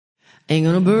Ain't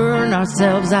gonna burn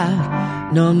ourselves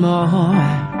out no more.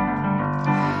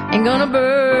 Ain't gonna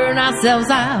burn ourselves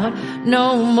out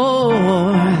no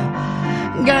more.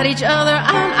 Got each other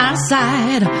on our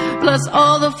side, plus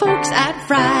all the folks at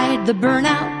Fried, the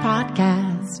Burnout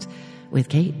Podcast with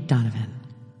Kate Donovan.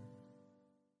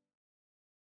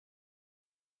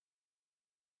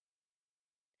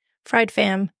 Fried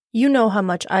fam, you know how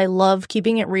much I love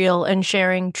keeping it real and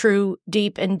sharing true,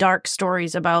 deep, and dark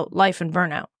stories about life and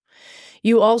burnout.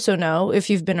 You also know,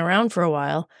 if you've been around for a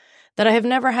while, that I have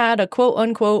never had a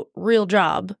quote-unquote real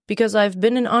job because I've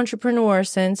been an entrepreneur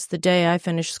since the day I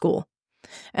finished school.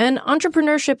 And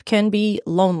entrepreneurship can be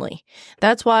lonely.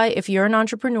 That's why if you're an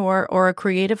entrepreneur or a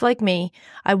creative like me,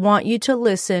 I want you to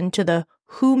listen to the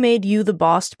Who Made You the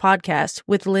Boss podcast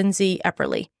with Lindsay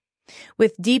Epperly.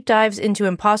 With deep dives into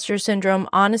imposter syndrome,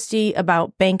 honesty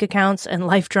about bank accounts and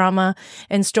life drama,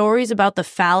 and stories about the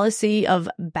fallacy of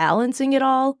balancing it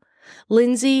all,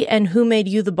 Lindsay and Who Made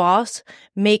You the Boss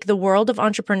make the world of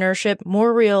entrepreneurship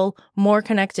more real, more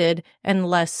connected, and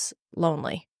less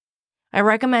lonely. I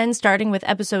recommend starting with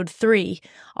episode 3,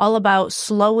 all about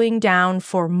slowing down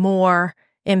for more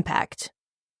impact.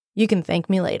 You can thank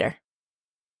me later.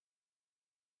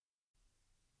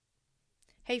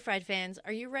 Hey Fried fans,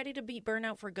 are you ready to beat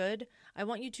burnout for good? I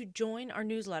want you to join our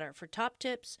newsletter for top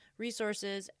tips,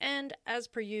 resources, and, as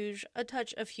per usual, a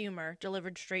touch of humor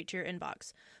delivered straight to your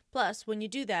inbox. Plus, when you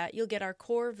do that, you'll get our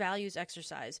core values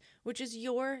exercise, which is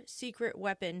your secret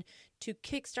weapon to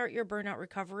kickstart your burnout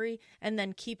recovery and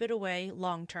then keep it away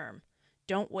long term.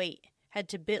 Don't wait. Head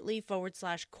to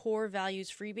bit.ly/core values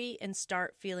freebie and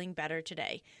start feeling better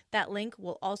today. That link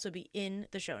will also be in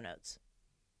the show notes.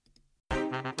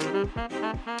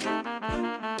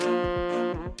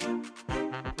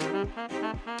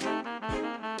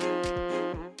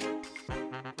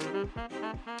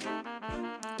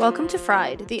 Welcome to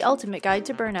Fried, the ultimate guide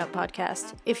to burnout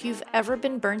podcast. If you've ever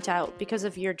been burnt out because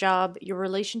of your job, your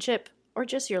relationship, or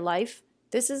just your life,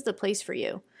 this is the place for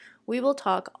you. We will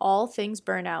talk all things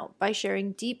burnout by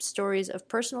sharing deep stories of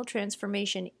personal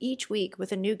transformation each week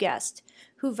with a new guest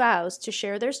who vows to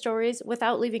share their stories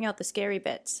without leaving out the scary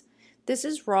bits. This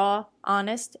is raw,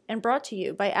 honest, and brought to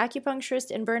you by acupuncturist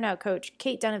and burnout coach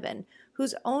Kate Donovan,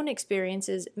 whose own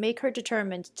experiences make her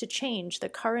determined to change the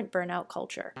current burnout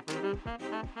culture.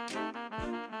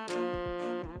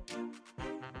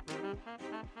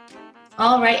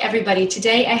 All right, everybody.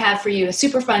 Today I have for you a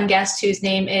super fun guest whose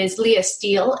name is Leah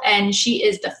Steele, and she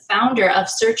is the founder of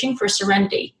Searching for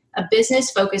Serenity, a business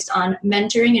focused on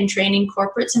mentoring and training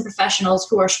corporates and professionals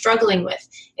who are struggling with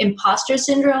imposter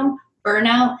syndrome,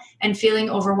 burnout, and feeling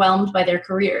overwhelmed by their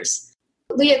careers.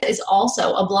 Leah is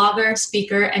also a blogger,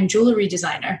 speaker, and jewelry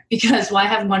designer, because why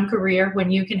have one career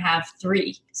when you can have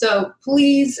 3? So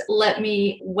please let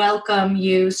me welcome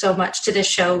you so much to this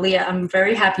show, Leah. I'm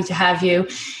very happy to have you.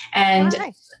 And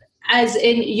Hi. as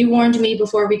in, you warned me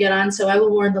before we get on, so I will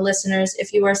warn the listeners,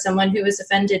 if you are someone who is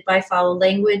offended by foul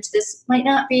language, this might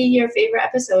not be your favorite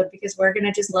episode, because we're going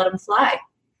to just let them fly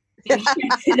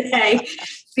today,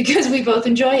 because we both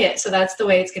enjoy it. So that's the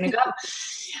way it's going to go.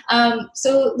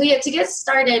 So Leah, to get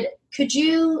started, could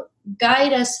you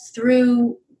guide us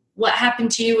through what happened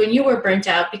to you when you were burnt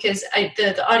out? Because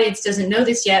the audience doesn't know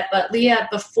this yet, but Leah,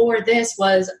 before this,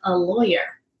 was a lawyer.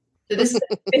 So this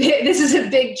is a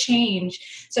big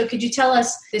change. So could you tell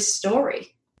us this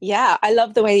story? Yeah, I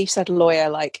love the way you said lawyer.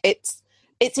 Like it's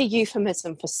a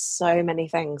euphemism for so many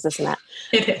things, isn't it?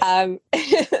 It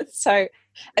is. So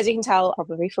as you can tell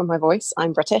probably from my voice,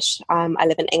 I'm British. I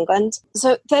live in England.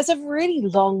 So there's a really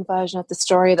long version of the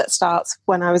story that starts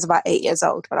when I was about 8 years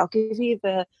old, but I'll give you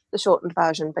the shortened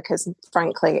version because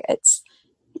frankly, it's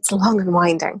long and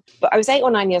winding. But I was 8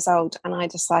 or 9 years old and I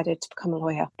decided to become a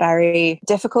lawyer. Very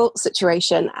difficult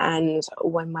situation. And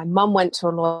when my mum went to a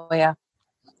lawyer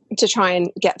to try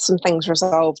and get some things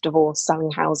resolved, divorce,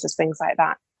 selling houses, things like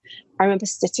that, I remember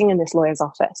sitting in this lawyer's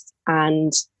office,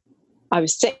 and I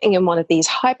was sitting in one of these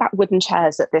high-back wooden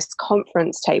chairs at this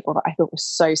conference table that I thought was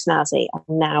so snazzy and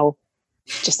now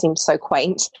just seemed so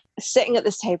quaint. Sitting at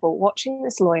this table, watching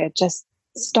this lawyer just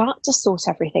start to sort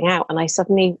everything out. And I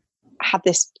suddenly had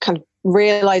this kind of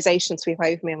realization sweep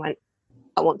over me and went,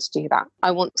 I want to do that.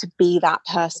 I want to be that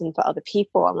person for other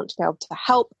people. I want to be able to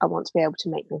help. I want to be able to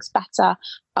make things better.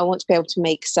 I want to be able to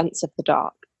make sense of the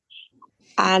dark.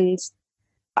 And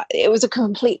it was a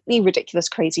completely ridiculous,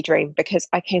 crazy dream because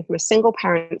I came from a single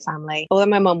parent family. Although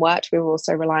my mum worked, we were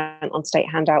also reliant on state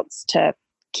handouts to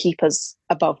keep us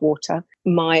above water.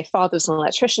 My father was an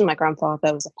electrician. My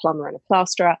grandfather was a plumber and a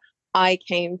plasterer. I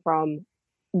came from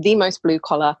the most blue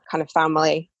collar kind of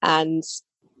family. And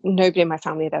Nobody in my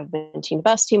family had ever been to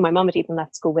university. My mum had even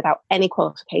left school without any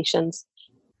qualifications.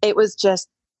 It was just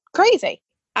crazy,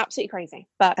 absolutely crazy.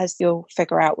 But as you'll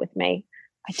figure out with me,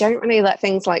 I don't really let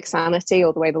things like sanity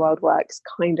or the way the world works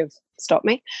kind of stop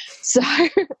me. So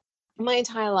my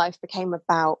entire life became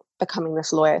about becoming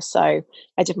this lawyer. So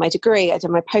I did my degree, I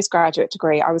did my postgraduate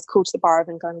degree. I was called to the Bar of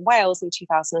England and Wales in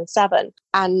 2007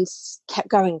 and kept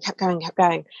going.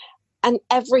 And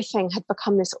everything had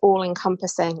become this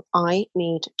all-encompassing, I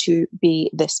need to be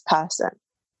this person.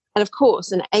 And of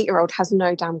course, an 8-year-old has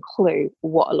no damn clue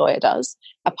what a lawyer does,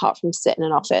 apart from sit in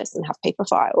an office and have paper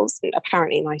files and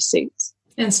apparently nice suits.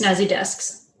 And snazzy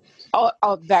desks.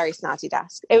 Oh, very snazzy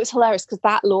desk. It was hilarious because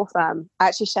that law firm, I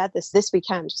actually shared this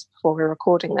weekend just before we were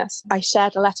recording this. I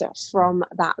shared a letter from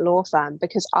that law firm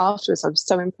because afterwards I was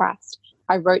so impressed.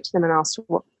 I wrote to them and asked,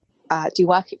 what do you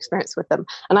work experience with them?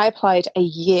 And I applied a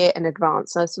year in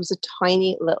advance. So this was a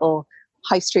tiny little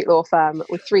high street law firm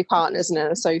with 3 partners and an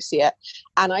associate.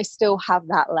 And I still have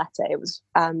that letter. It was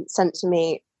sent to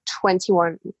me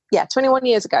 21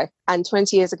 years ago. And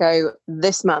 20 years ago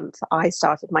this month, I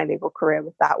started my legal career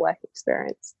with that work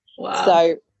experience.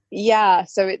 Wow.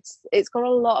 So it's got a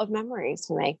lot of memories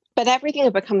for me. But everything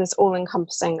had become this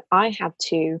all-encompassing. I had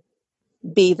to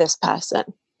be this person.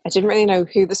 I didn't really know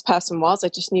who this person was. I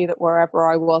just knew that wherever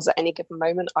I was at any given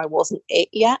moment, I wasn't it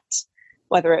yet.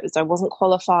 Whether it was I wasn't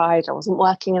qualified, I wasn't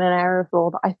working in an area of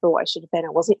law that I thought I should have been, I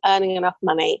wasn't earning enough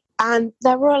money. And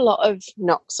there were a lot of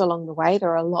knocks along the way. There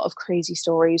are a lot of crazy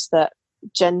stories that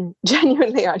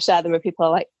genuinely I share them with people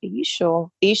are like, are you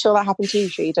sure? Are you sure that happened to you?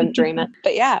 Sure you didn't dream it?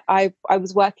 But yeah, I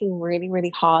was working really,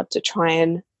 really hard to try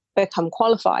and become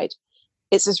qualified.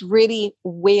 It's this really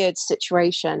weird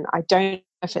situation. I don't know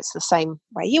if it's the same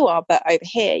where you are, but over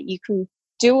here you can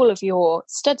do all of your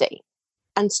study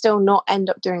and still not end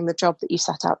up doing the job that you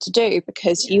set out to do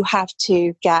because you have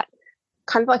to get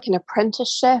kind of like an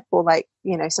apprenticeship or like,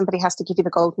 you know, somebody has to give you the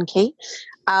golden key.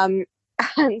 And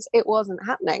it wasn't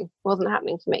happening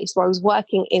for me. So I was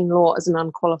working in law as an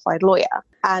unqualified lawyer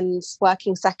and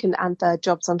working second and third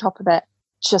jobs on top of it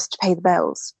just to pay the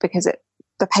bills because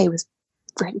the pay was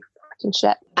really fucking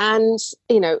shit. And,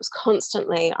 you know, it was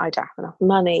constantly, I don't have enough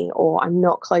money or I'm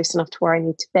not close enough to where I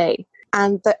need to be.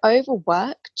 And the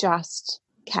overwork just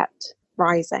kept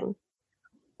rising.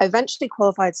 I eventually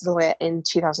qualified as a lawyer in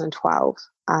 2012.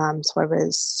 So I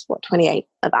was, 28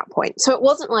 at that point. So it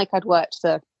wasn't like I'd worked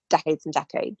for decades and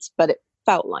decades, but it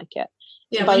felt like it.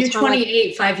 Yeah, when you're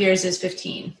 28, 5 years is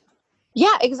 15.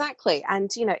 Yeah, exactly. And,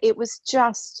 you know, it was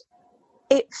just,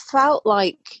 it felt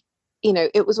like, you know,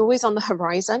 it was always on the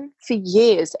horizon. For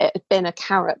years, it had been a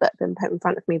carrot that had been put in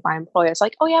front of me by employers.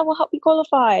 Like, oh yeah, we'll help you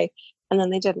qualify. And then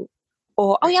they didn't.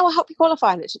 Or, oh yeah, we'll help you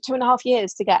qualify. And it took 2.5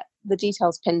 years to get the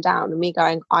details pinned down and me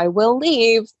going, I will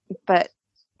leave. But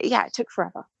yeah, it took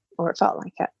forever, or it felt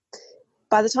like it.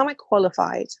 By the time I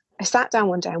qualified, I sat down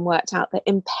one day and worked out that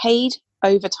in paid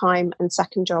overtime and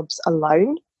second jobs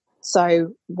alone,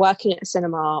 so working at a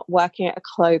cinema, working at a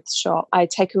clothes shop, I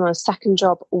had taken on a second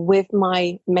job with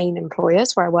my main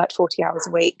employers where I worked 40 hours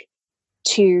a week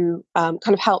to kind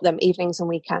of help them evenings and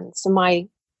weekends. So my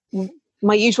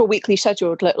usual weekly schedule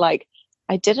would look like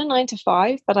I did a 9 to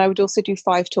 5, but I would also do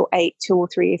 5 till 8, 2 or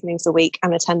 3 evenings a week,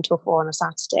 and a 10 till 4 on a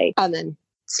Saturday, and then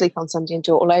sleep on Sunday and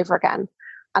do it all over again.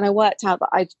 And I worked out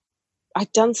that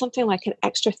I'd done something like an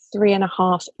extra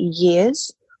 3.5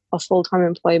 years of full-time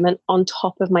employment on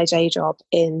top of my day job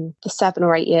in the 7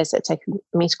 or 8 years it had taken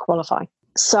me to qualify.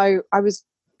 So I was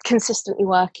consistently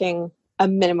working a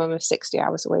minimum of 60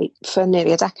 hours a week for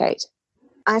nearly a decade.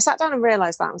 And I sat down and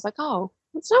realized that. I was like, oh,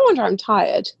 it's no wonder I'm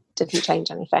tired. Didn't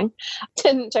change anything.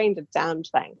 Didn't change a damn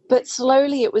thing. But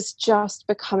slowly it was just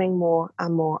becoming more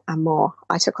and more and more.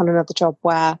 I took on another job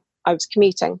where I was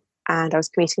commuting, and I was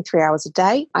commuting 3 hours a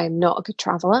day. I am not a good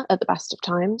traveler at the best of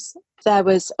times. There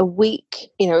was a week,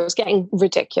 you know, it was getting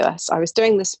ridiculous. I was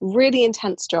doing this really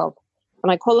intense job. When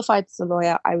I qualified as a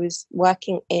lawyer, I was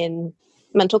working in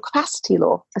mental capacity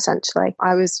law, essentially.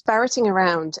 I was ferreting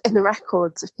around in the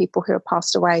records of people who had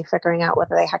passed away, figuring out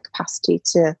whether they had capacity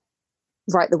to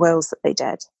write the wills that they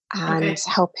did, and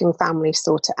helping families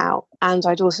sort it out. And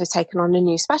I'd also taken on a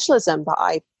new specialism that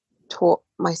I taught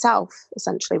myself,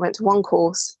 essentially. Went to one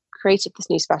course, created this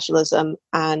new specialism,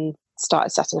 and started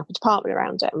setting up a department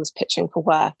around it, and was pitching for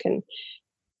work and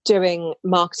doing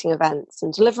marketing events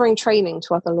and delivering training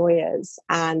to other lawyers.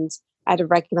 And I had a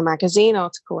regular magazine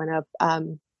article in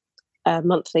a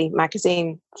monthly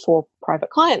magazine for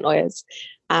private client lawyers.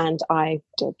 And I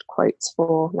did quotes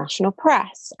for national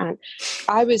press. And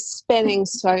I was spinning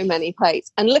so many plates.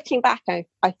 And looking back,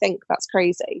 I think that's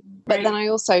crazy. But then I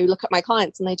also look at my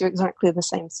clients and they do exactly the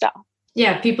same stuff.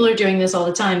 Yeah, people are doing this all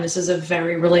the time. This is a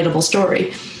very relatable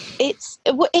story. It's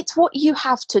what you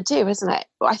have to do, isn't it?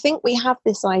 I think we have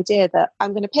this idea that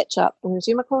I'm going to pitch up, I'm going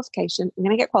to do my qualification, I'm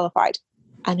going to get qualified,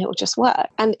 and it will just work.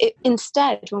 And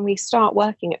instead, when we start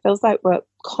working, it feels like we're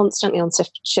constantly on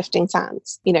shifting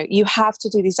sands. You know, you have to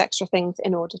do these extra things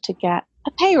in order to get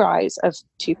a pay rise of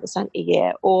 2% a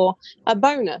year, or a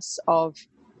bonus of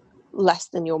less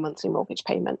than your monthly mortgage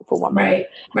payment for 1 month.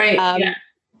 Right.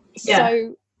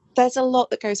 So there's a lot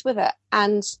that goes with it.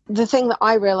 And the thing that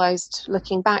I realized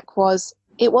looking back was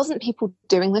it wasn't people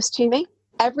doing this to me.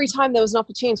 Every time there was an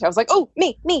opportunity, I was like, oh,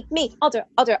 me, I'll do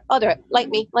it. Like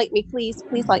me, please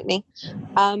like me.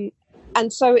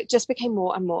 And so it just became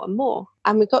more and more and more.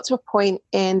 And we got to a point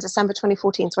in December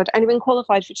 2014. So I'd only been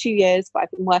qualified for 2 years, but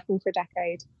I've been working for a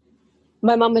decade.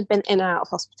 My mum had been in and out of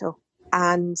hospital,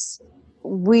 and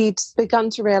we'd begun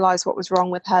to realize what was wrong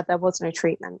with her. There was no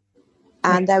treatment.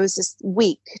 And there was this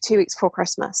week, 2 weeks before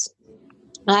Christmas,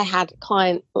 I had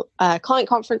client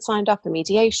conference signed up, a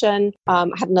mediation. I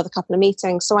had another couple of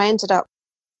meetings. So I ended up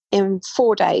in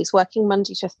 4 days working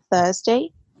Monday to Thursday.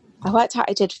 I worked out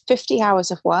I did 50 hours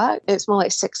of work. It's more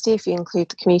like 60 if you include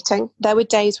the commuting. There were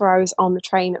days where I was on the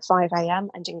train at 5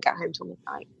 a.m. and didn't get home till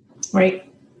midnight. Right.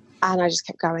 And I just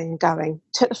kept going and going.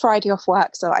 Took the Friday off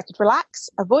work so I could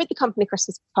relax, avoid the company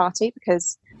Christmas party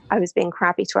because I was being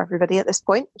crabby to everybody at this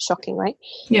point, shockingly.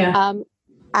 Yeah.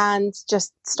 And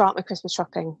just start my Christmas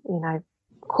shopping,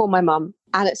 call my mum.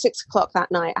 And at 6 o'clock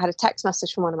that night, I had a text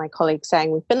message from one of my colleagues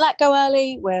saying, we've been let go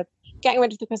early. We're getting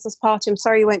ready for the Christmas party. I'm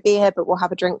sorry you won't be here, but we'll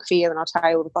have a drink for you and I'll tell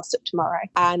you all the gossip tomorrow.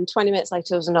 And 20 minutes later,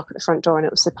 there was a knock at the front door and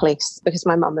it was the police because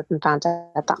my mum had been found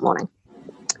dead that morning.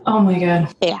 Oh my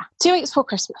God. Yeah. 2 weeks before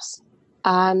Christmas.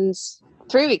 And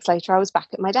 3 weeks later, I was back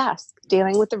at my desk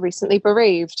dealing with the recently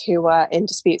bereaved who were in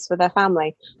disputes with their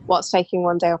family, whilst taking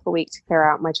 1 day off a week to clear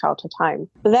out my childhood home.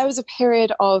 But there was a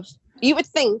period of, you would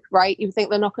think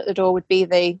the knock at the door would be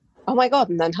the, oh my God,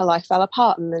 and then her life fell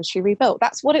apart and then she rebuilt.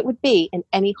 That's what it would be in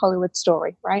any Hollywood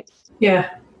story, right? Yeah.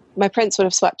 My prince would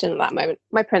have swept in at that moment.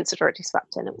 My prince had already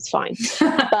swept in. It was fine.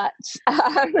 But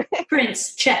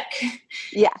Prince, check.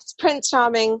 Yes, Prince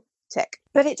Charming, tick.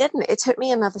 But it didn't. It took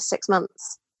me another 6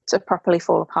 months to properly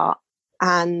fall apart.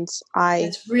 And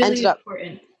That's really ended up...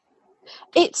 important.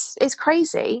 It's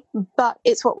crazy, but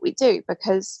it's what we do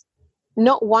because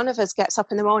not one of us gets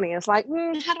up in the morning and is like,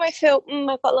 how do I feel?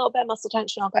 I've got a little bit of muscle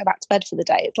tension. I'll go back to bed for the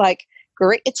day. It's like,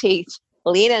 grit your teeth,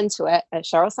 lean into it, as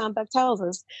Sheryl Sandberg tells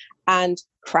us, and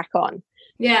crack on.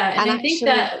 Yeah, and I think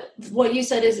that what you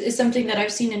said is something that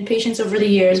I've seen in patients over the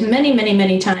years, many, many,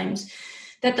 many times,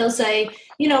 that they'll say,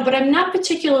 but I'm not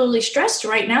particularly stressed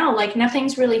right now. Like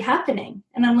nothing's really happening.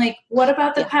 And I'm like, what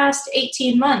about the past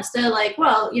 18 months? They're like,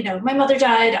 well, my mother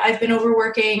died. I've been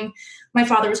overworking. My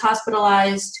father was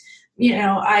hospitalized.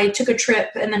 I took a trip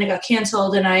and then it got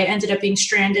canceled and I ended up being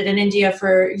stranded in India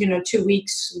for, 2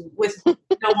 weeks with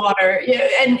no water.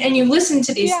 And you listen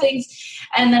to these things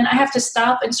and then I have to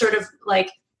stop and sort of like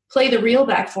play the reel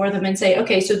back for them and say,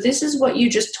 okay, so this is what you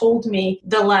just told me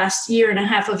the last year and a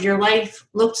half of your life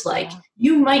looked like.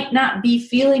 You might not be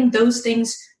feeling those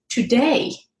things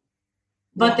today,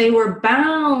 but they were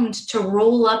bound to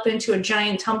roll up into a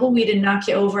giant tumbleweed and knock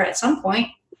you over at some point.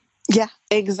 Yeah,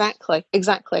 exactly.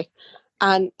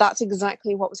 And that's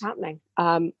exactly what was happening.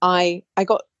 I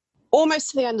got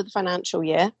almost to the end of the financial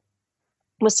year,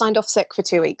 was signed off sick for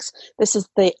 2 weeks. This is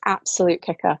the absolute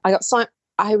kicker. I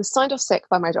was signed off sick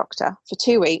by my doctor for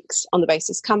 2 weeks on the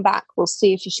basis, come back, we'll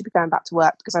see if you should be going back to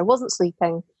work, because I wasn't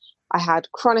sleeping. I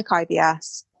had chronic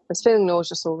IBS. I was feeling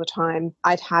nauseous all the time.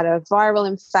 I'd had a viral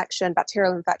infection,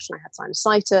 bacterial infection. I had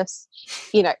sinusitis.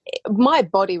 My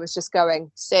body was just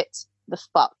going, sit the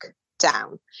fuck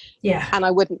down. Yeah. And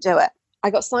I wouldn't do it.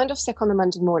 I got signed off sick on the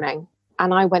Monday morning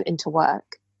and I went into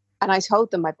work and I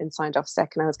told them I'd been signed off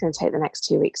sick and I was going to take the next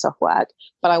 2 weeks off work,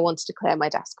 but I wanted to clear my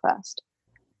desk first.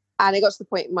 And it got to the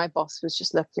point my boss was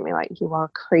just looking at me like, you are a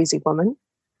crazy woman.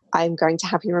 I'm going to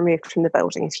have you removed from the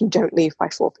building if you don't leave by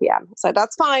 4 p.m. So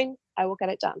that's fine. I will get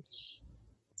it done.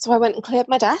 So I went and cleared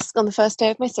my desk on the first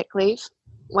day of my sick leave,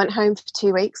 went home for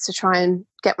 2 weeks to try and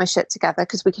get my shit together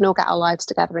because we can all get our lives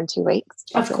together in 2 weeks.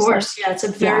 Of course. Yeah, it's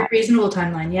a very reasonable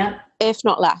timeline. Yeah. If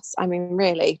not less. I mean,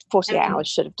 really, 48 hours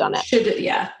should have done it.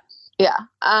 Yeah. Yeah.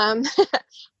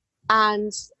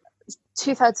 And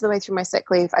 2/3 of the way through my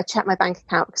sick leave, I checked my bank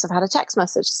account because I've had a text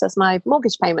message that says my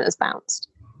mortgage payment has bounced.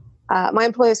 My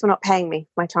employers were not paying me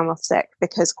my time off sick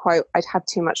because, quote, I'd had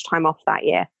too much time off that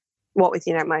year. What with,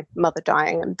 my mother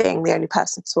dying and being the only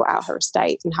person to sort out her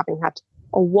estate and having had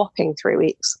a whopping 3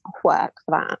 weeks of work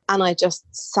for that. And I just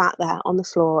sat there on the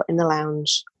floor in the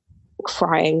lounge,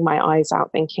 crying my eyes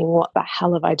out, thinking, what the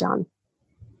hell have I done?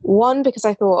 One, because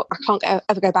I thought I can't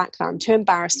ever go back there. I'm too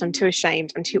embarrassed. I'm too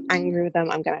ashamed. I'm too angry with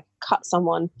them. I'm going to cut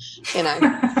someone. You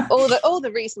know, all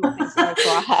the reasonable things that go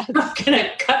through our heads. I'm going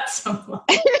to cut someone.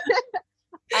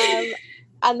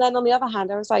 And then on the other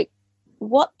hand, I was like,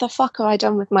 what the fuck have I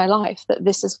done with my life that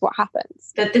this is what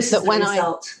happens? That this is the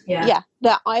result. Yeah,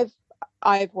 that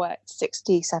I've worked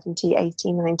 60, 70,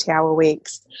 80, 90 hour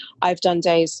weeks. I've done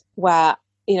days where,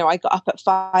 you know, I got up at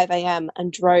 5 a.m.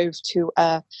 and drove to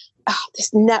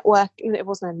this network. It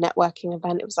wasn't a networking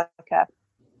event. It was like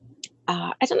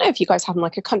I don't know if you guys have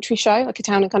like a country show, like a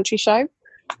town and country show.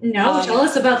 No, tell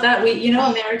us about that.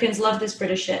 Americans love this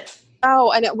British shit.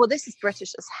 Oh, I know. Well, this is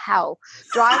British as hell.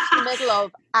 Drive to the middle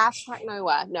of ass crack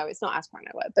nowhere. No, it's not ass crack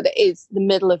nowhere, but it is the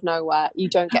middle of nowhere. You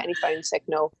don't get any phone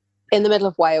signal. In the middle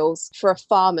of Wales for a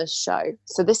farmer's show.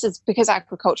 So this is because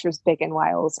agriculture is big in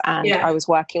Wales, and I was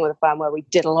working with a firm where we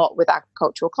did a lot with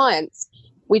agricultural clients.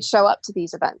 We'd show up to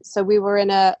these events. So we were in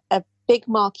a big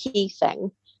marquee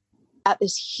thing at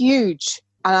this huge,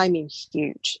 and I mean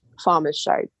huge, farmer's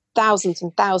show. Thousands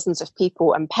and thousands of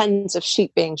people and pens of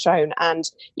sheep being shown, and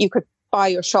you could buy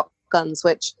your shotguns,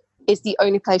 which is the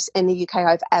only place in the UK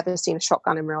I've ever seen a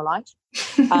shotgun in real life,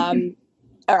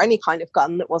 or any kind of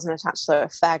gun that wasn't attached to a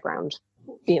fairground,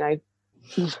 you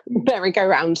know,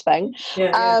 merry-go-round thing.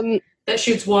 That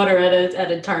shoots water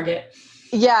at a target.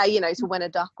 Yeah, you know, to win a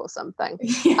duck or something.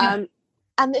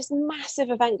 And this massive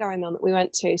event going on that we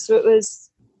went to, so it was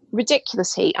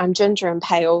ridiculous heat. I'm ginger and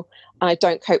pale, and I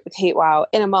don't cope with heat well,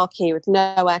 in a marquee with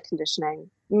no air conditioning,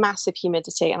 massive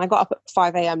humidity, and I got up at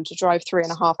 5 a.m. to drive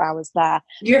 3.5 hours there.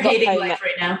 You're hating life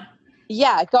right now.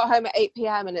 Yeah, I got home at 8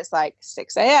 p.m. and it's like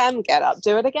 6 a.m. Get up,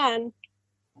 do it again.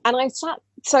 And I sat,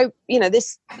 so, you know,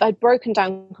 I'd broken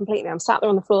down completely. I'm sat there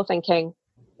on the floor thinking,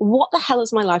 what the hell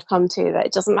has my life come to, that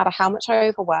it doesn't matter how much I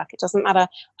overwork, it doesn't matter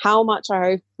how much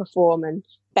I overperform and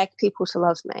beg people to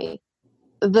love me,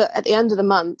 that at the end of the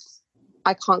month,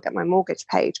 I can't get my mortgage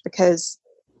paid because,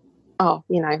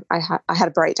 you know, I had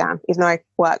a breakdown, even though I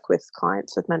work with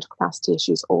clients with mental capacity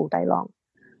issues all day long.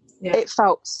 Yeah. It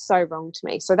felt so wrong to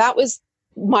me. So that was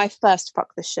my first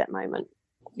fuck this shit moment.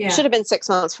 Yeah. Should have been 6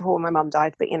 months before my mum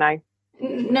died, but you know.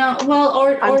 No, well,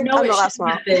 or no, it shouldn't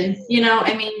happen. You know,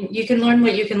 I mean, you can learn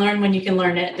what you can learn when you can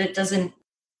learn it. That doesn't.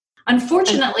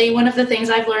 Unfortunately, one of the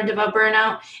things I've learned about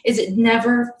burnout is it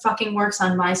never fucking works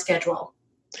on my schedule.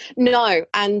 No,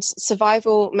 and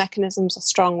survival mechanisms are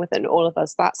strong within all of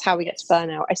us. That's how we get to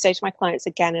burnout. I say to my clients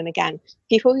again and again,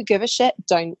 people who give a shit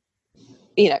don't,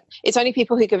 you know, it's only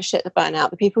people who give a shit that burn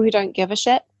out. The people who don't give a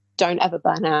shit don't ever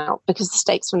burn out because the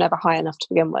stakes were never high enough to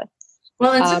begin with.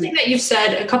 Well, and something that you've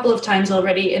said a couple of times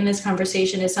already in this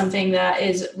conversation is something that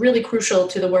is really crucial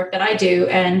to the work that I do.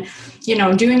 And, you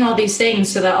know, doing all these things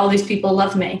so that all these people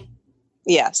love me.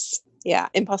 Yes. Yeah.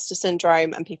 Imposter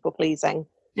syndrome and people pleasing.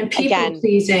 And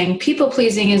people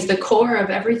pleasing is the core of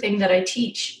everything that I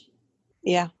teach.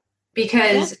 Yeah.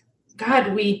 Because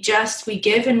God, we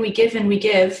give and we give and we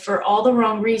give for all the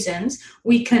wrong reasons.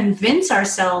 We convince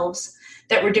ourselves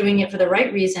that we're doing it for the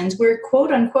right reasons. We're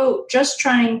quote unquote just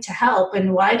trying to help.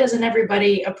 And why doesn't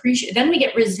everybody appreciate? Then we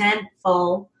get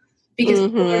resentful because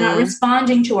people are not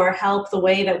responding to our help the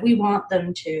way that we want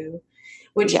them to,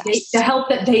 which the help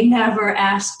that they never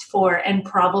asked for and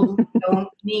probably don't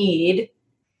need.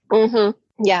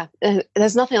 Mm-hmm. Yeah.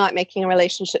 There's nothing like making a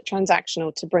relationship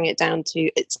transactional to bring it down to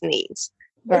its needs.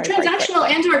 Very, transactional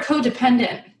and or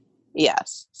codependent.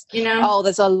 Yes. You know? Oh,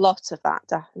 there's a lot of that,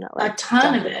 definitely. A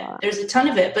ton of it. There's a ton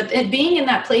of it. But being in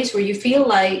that place where you feel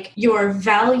like your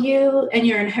value and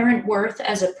your inherent worth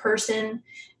as a person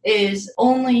is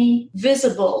only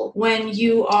visible when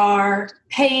you are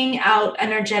paying out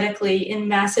energetically in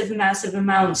massive, massive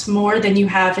amounts more than you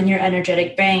have in your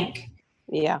energetic bank.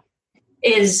 Yeah.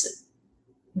 Is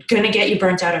going to get you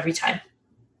burnt out every time.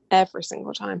 Every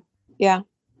single time. Yeah.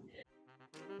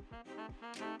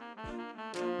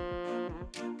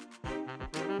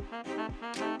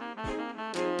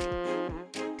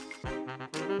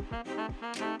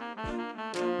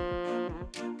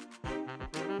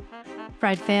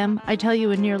 Fried fam, I tell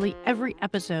you in nearly every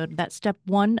episode that step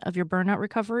one of your burnout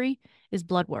recovery is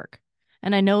blood work.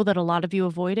 And I know that a lot of you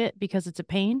avoid it because it's a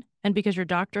pain and because your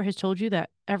doctor has told you that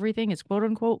everything is quote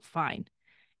unquote fine.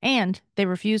 And they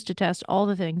refuse to test all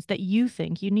the things that you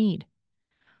think you need.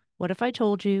 What if I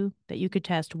told you that you could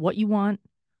test what you want,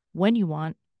 when you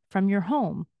want, from your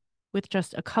home with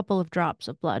just a couple of drops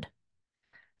of blood?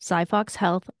 Cyfox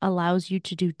Health allows you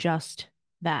to do just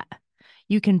that.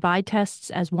 You can buy tests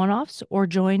as one-offs or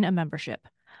join a membership.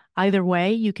 Either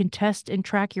way, you can test and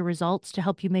track your results to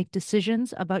help you make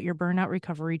decisions about your burnout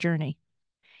recovery journey.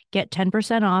 Get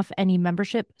 10% off any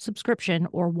membership, subscription,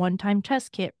 or one-time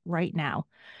test kit right now.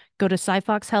 Go to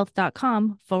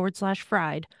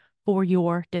siphoxhealth.com/fried for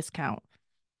your discount.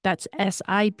 That's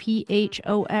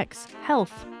SIPHOX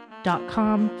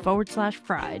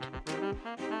health.com/fried.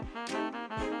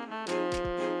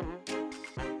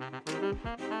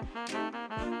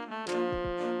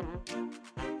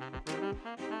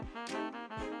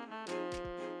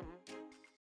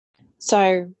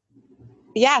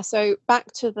 So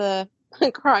back to the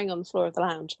crying on the floor of the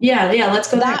lounge. Yeah,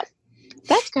 let's go there.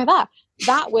 Let's go there.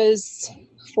 That was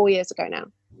 4 years ago now.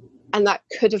 And that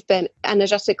could have been,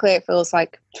 energetically, it feels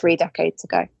like 3 decades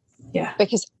ago. Yeah.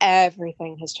 Because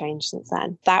everything has changed since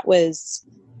then. That was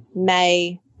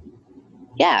May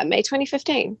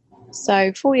 2015.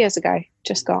 So 4 years ago,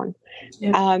 just gone.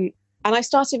 Yeah. And I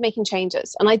started making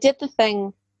changes. And I did the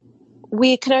thing,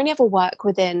 we can only ever work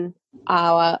within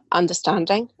our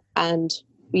understanding and,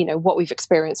 what we've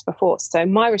experienced before. So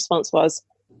my response was,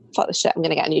 fuck this shit, I'm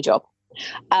going to get a new job.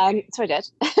 So I did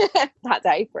that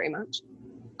day, pretty much.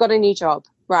 Got a new job.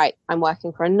 Right, I'm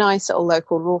working for a nice little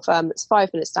local law firm that's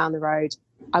 5 minutes down the road.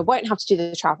 I won't have to do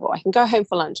the travel. I can go home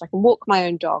for lunch. I can walk my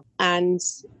own dog. And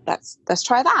let's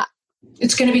try that.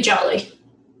 It's going to be jolly.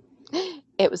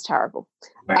 It was terrible.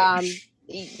 Right.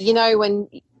 When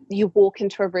you walk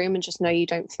into a room and just know you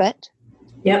don't fit?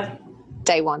 Yep.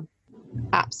 Day one.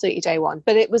 Absolutely day one.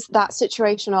 But it was that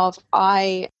situation of,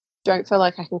 I don't feel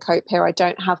like I can cope here. I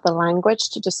don't have the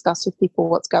language to discuss with people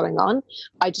what's going on.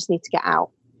 I just need to get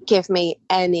out. Give me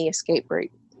any escape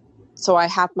route. So I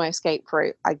had my escape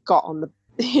route. I got on the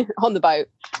on the boat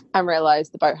and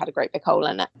realized the boat had a great big hole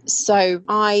in it. So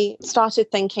I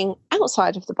started thinking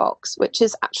outside of the box, which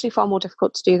is actually far more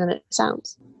difficult to do than it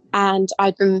sounds. And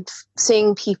I'd been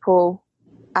seeing people,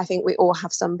 I think we all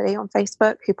have somebody on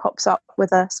Facebook who pops up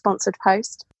with a sponsored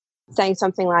post saying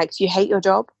something like, do you hate your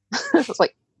job? I was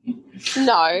like,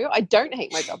 no, I don't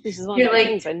hate my job. This is one of the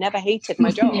things. I never hated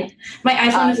my job. Yeah. My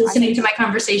iPhone is listening to my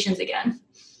conversations again.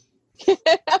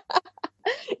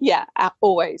 Yeah,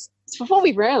 always. It's before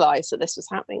we realized that this was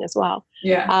happening as well.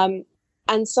 Yeah.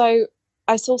 And so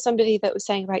I saw somebody that was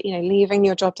saying about, leaving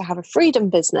your job to have a freedom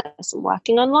business and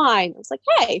working online. I was like,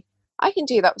 hey, I can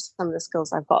do that with some of the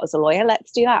skills I've got as a lawyer.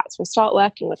 Let's do that. So I start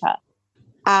working with her.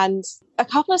 And a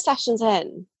couple of sessions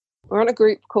in, we're on a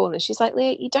group call and she's like,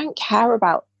 Leah, you don't care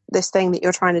about this thing that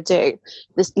you're trying to do,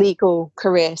 this legal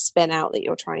career spin out that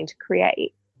you're trying to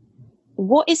create.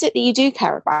 What is it that you do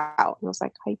care about? And I was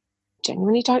like, I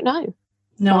genuinely don't know.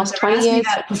 No one's ever asked me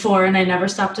that before, and I never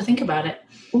stopped to think about it.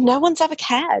 No one's ever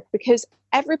cared, because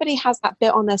everybody has that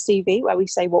bit on their CV where we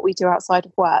say what we do outside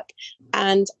of work.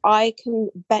 And I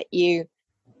can bet you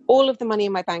all of the money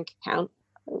in my bank account,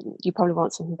 you probably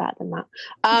want something better than that.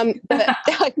 But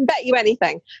I can bet you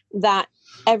anything that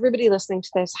everybody listening to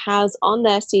this has on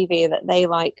their CV that they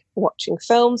like watching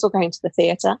films or going to the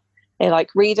theatre. They like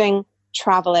reading,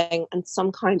 traveling, and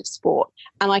some kind of sport.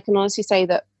 And I can honestly say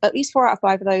that at least 4 out of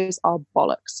 5 of those are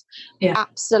bollocks. Yeah.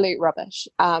 Absolute rubbish.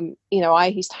 I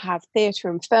used to have theatre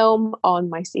and film on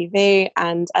my CV.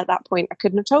 And at that point, I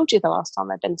couldn't have told you the last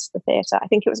time I'd been to the theatre. I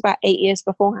think it was about 8 years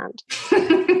beforehand.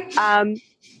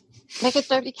 Because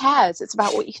nobody cares. It's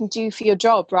about what you can do for your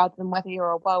job rather than whether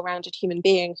you're a well-rounded human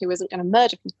being who isn't going to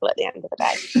murder people at the end of the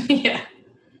day. Yeah.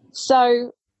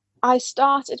 So I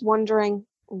started wondering,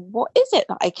 what is it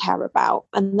that I care about?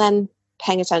 And then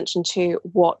paying attention to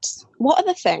what are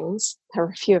the things, there are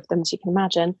a few of them as you can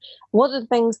imagine, what are the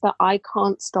things that I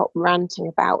can't stop ranting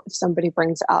about if somebody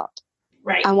brings it up?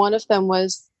 Right. And one of them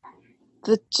was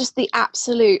the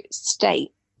absolute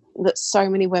state that so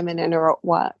many women are at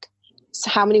work. So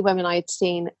how many women I had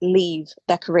seen leave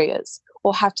their careers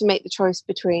or have to make the choice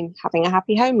between having a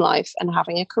happy home life and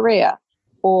having a career,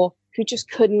 or who just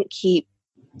couldn't keep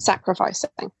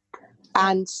sacrificing.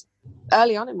 And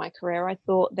early on in my career, I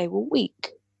thought they were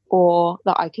weak, or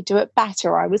that I could do it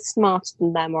better, or I was smarter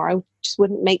than them, or I just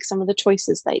wouldn't make some of the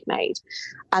choices they'd made.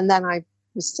 And then I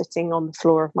was sitting on the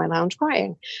floor of my lounge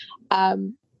crying.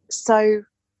 So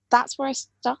that's where I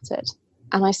started.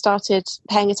 And I started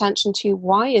paying attention to,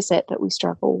 why is it that we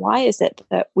struggle? Why is it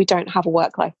that we don't have a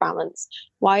work-life balance?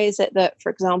 Why is it that, for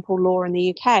example, law in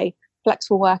the UK,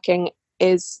 flexible working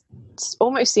is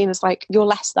almost seen as like you're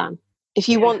less than. If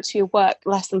you want to work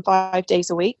less than 5 days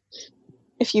a week,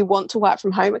 if you want to work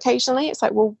from home occasionally, it's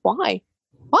like, well, why?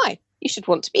 Why? You should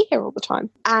want to be here all the time.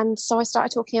 And so I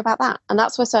started talking about that. And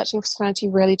that's where Searching for Serenity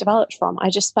really developed from. I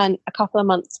just spent a couple of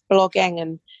months blogging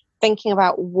and thinking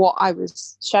about what I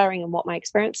was sharing and what my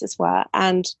experiences were.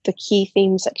 And the key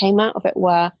themes that came out of it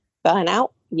were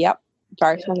burnout. Yep.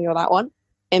 Very familiar with that one.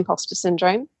 Imposter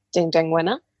syndrome. Ding, ding,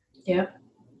 winner. Yep.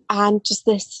 and just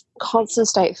this constant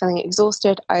state of feeling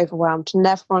exhausted, overwhelmed,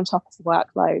 never on top of the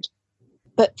workload.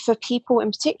 But for people in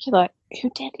particular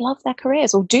who did love their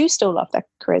careers or do still love their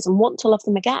careers and want to love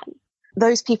them again,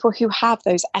 those people who have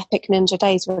those epic ninja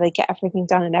days where they get everything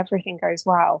done and everything goes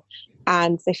well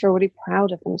and they feel really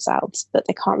proud of themselves, but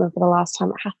they can't remember the last time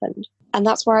it happened. And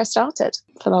that's where I started.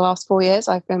 For the last 4 years,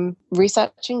 I've been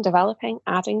researching, developing,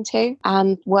 adding to,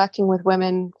 and working with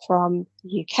women from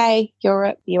the UK,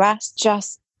 Europe, US,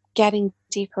 just getting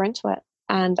deeper into it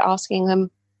and asking them,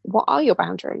 what are your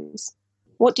boundaries?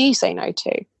 What do you say no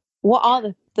to? What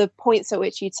are the points at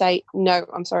which you'd say, no,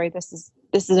 I'm sorry, this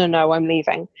is a no, I'm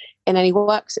leaving, in any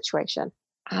work situation?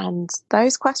 And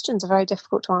those questions are very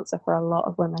difficult to answer for a lot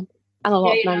of women and a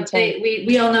lot of men too.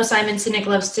 We all know Simon Sinek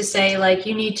loves to say, like,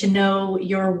 you need to know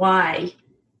your why.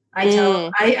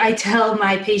 I tell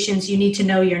my patients, you need to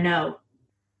know your no.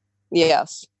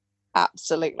 Yes,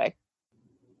 absolutely.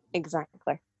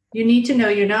 Exactly. You need to know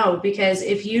your no, because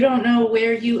if you don't know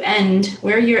where you end,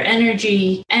 where your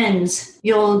energy ends,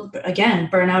 you'll, again,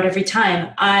 burn out every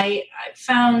time. I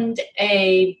found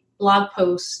a blog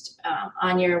post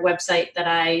on your website that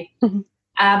I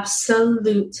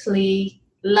absolutely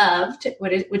loved,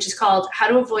 which is called How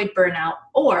to Avoid Burnout,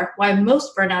 or Why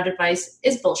Most Burnout Advice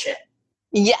is Bullshit.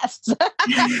 Yes.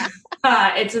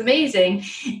 It's amazing.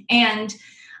 And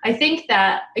I think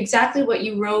that exactly what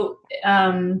you wrote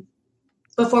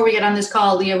before we get on this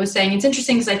call, Leah was saying, it's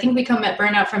interesting because I think we come at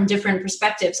burnout from different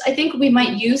perspectives. I think we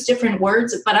might use different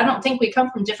words, but I don't think we come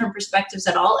from different perspectives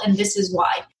at all. And this is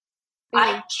why.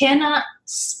 I cannot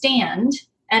stand,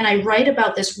 and I write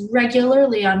about this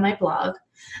regularly on my blog,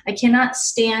 I cannot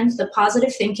stand the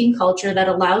positive thinking culture that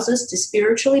allows us to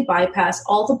spiritually bypass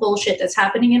all the bullshit that's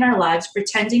happening in our lives,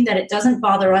 pretending that it doesn't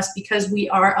bother us because we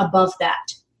are above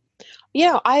that.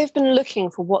 Yeah, I have been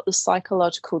looking for what the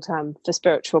psychological term for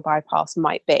spiritual bypass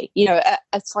might be,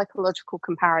 a psychological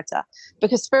comparator,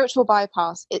 because spiritual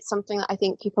bypass, it's something that I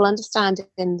think people understand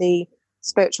in the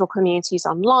spiritual communities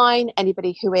online,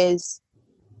 anybody who is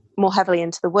more heavily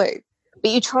into the woo.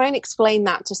 But you try and explain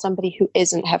that to somebody who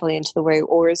isn't heavily into the woo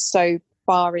or is so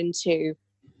far into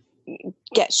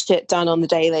get shit done on the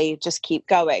daily, just keep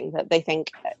going, that they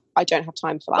think, I don't have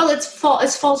time for that. Well,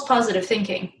 it's false positive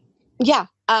thinking. Yeah.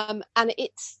 And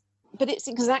it's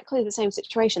exactly the same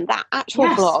situation. That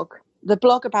actual blog, the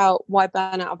blog about why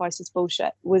burnout advice is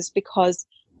bullshit, was because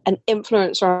an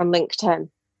influencer on LinkedIn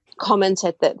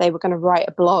commented that they were going to write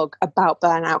a blog about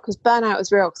burnout, because burnout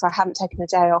is real, because I hadn't taken a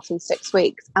day off in 6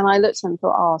 weeks. And I looked at them and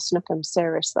thought, oh, Snookum,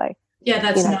 seriously. Yeah,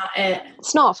 that's not it.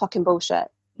 It's not fucking bullshit.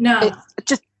 No. It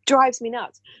just drives me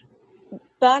nuts.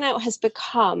 Burnout has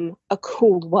become a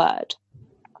cool word.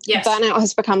 Yes. Burnout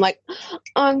has become like,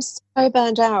 I'm so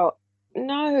burned out.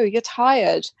 No, you're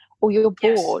tired, or you're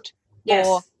bored,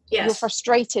 or you're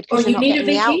frustrated because you're not getting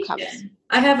the outcomes.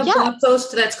 I have a blog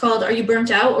post that's called, Are you burnt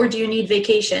out, or do you need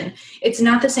vacation? It's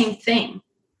not the same thing.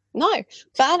 No.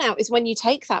 Burnout is when you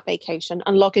take that vacation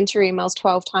and log into your emails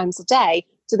 12 times a day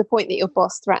to the point that your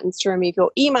boss threatens to remove your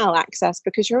email access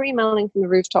because you're emailing from the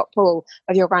rooftop pool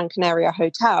of your Gran Canaria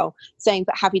hotel saying,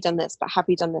 but have you done this? But have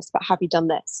you done this? But have you done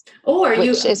this? Or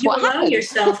you allow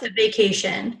yourself the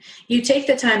vacation, you take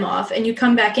the time off, and you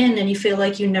come back in and you feel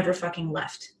like you never fucking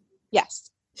left.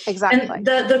 Yes, exactly. And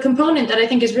the component that I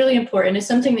think is really important is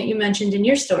something that you mentioned in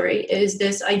your story, is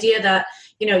this idea that,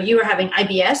 you were having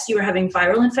IBS, you were having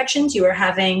viral infections, you were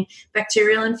having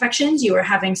bacterial infections, you were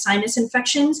having sinus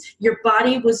infections. Your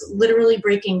body was literally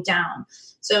breaking down.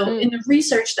 So in the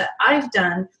research that I've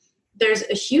done, there's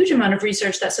a huge amount of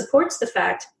research that supports the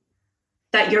fact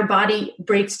that your body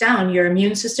breaks down, your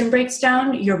immune system breaks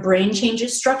down, your brain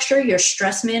changes structure, your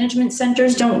stress management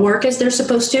centers don't work as they're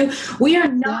supposed to. We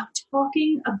are not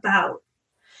talking about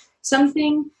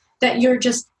something that you're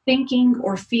just thinking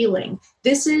or feeling.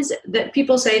 This is that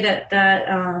people say that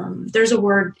there's a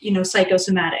word,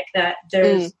 psychosomatic, that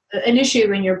there's an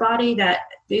issue in your body that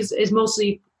is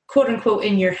mostly quote unquote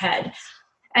in your head.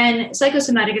 And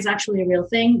psychosomatic is actually a real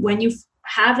thing. When you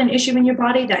have an issue in your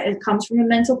body that it comes from a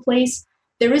mental place,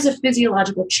 there is a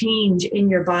physiological change in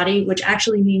your body, which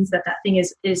actually means that thing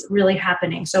is really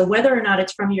happening. So whether or not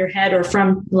it's from your head or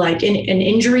from like an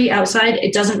injury outside,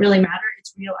 it doesn't really matter.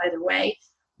 It's real either way.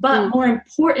 But more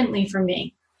importantly for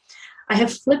me, I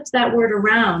have flipped that word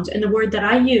around, and the word that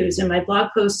I use in my blog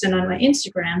posts and on my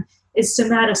Instagram is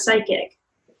somatopsychic.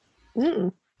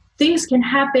 Things can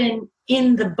happen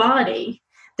in the body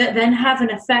that then have an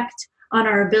effect on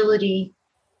our ability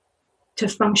to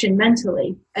function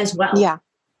mentally as well. Yeah.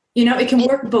 It can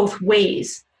work both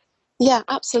ways. Yeah,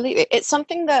 absolutely. It's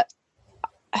something that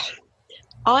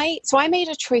I made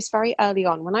a choice very early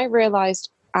on when I realized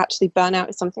actually burnout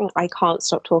is something I can't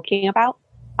stop talking about.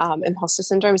 Imposter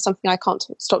syndrome is something I can't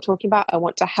stop talking about. I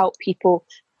want to help people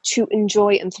to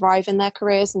enjoy and thrive in their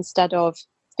careers instead of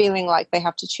feeling like they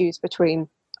have to choose between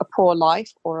a poor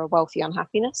life or a wealthy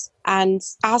unhappiness. And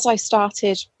as I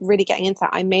started really getting into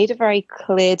that, I made a very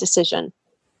clear decision.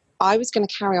 I was going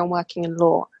to carry on working in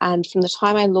law. And from the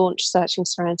time I launched Searching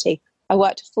Serenity, I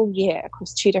worked a full year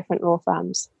across 2 different law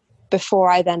firms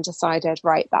before I then decided,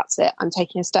 right, that's it. I'm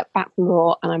taking a step back from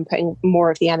law and I'm putting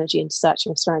more of the energy into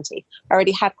Searching Serenity. I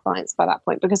already had clients by that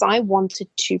point because I wanted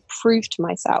to prove to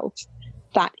myself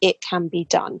that it can be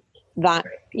done, that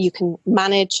you can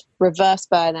manage, reverse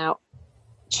burnout,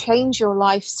 change your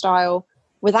lifestyle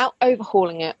without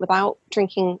overhauling it, without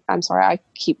drinking. I'm sorry, I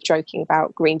keep joking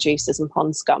about green juices and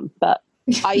pond scum, but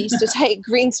I used to take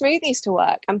green smoothies to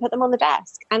work and put them on the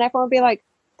desk and everyone would be like,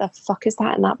 the fuck is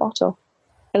that in that bottle?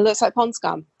 It looks like pond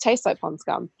scum, tastes like pond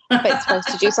scum, but it's supposed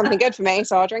to do something good for me,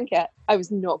 so I'll drink it. I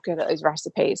was not good at those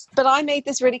recipes. But I made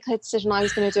this really clear decision I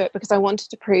was going to do it because I wanted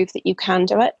to prove that you can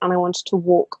do it and I wanted to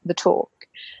walk the talk.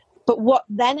 But what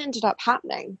then ended up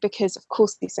happening, because of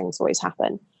course these things always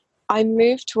happen, I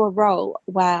moved to a role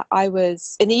where I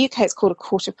was, in the UK it's called a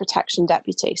court of protection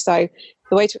deputy. So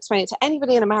the way to explain it to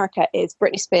anybody in America is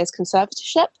Britney Spears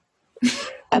conservatorship.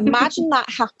 Imagine that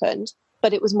happened,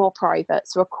 but it was more private.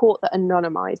 So a court that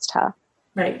anonymized her.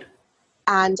 Right.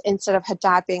 And instead of her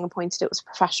dad being appointed, it was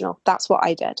professional. That's what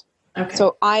I did. Okay.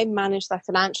 So I managed the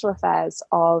financial affairs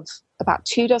of about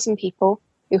 24 people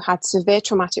who had severe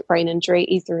traumatic brain injury,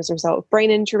 either as a result of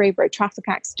brain injury, road traffic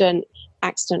accident,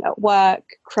 accident at work,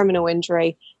 criminal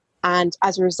injury. And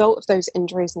as a result of those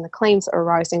injuries and the claims that are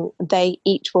arising, they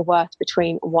each were worth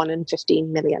between 1 and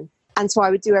 15 million. And so I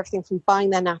would do everything from buying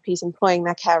their nappies, employing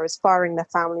their carers, firing their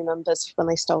family members when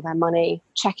they stole their money,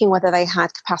 checking whether they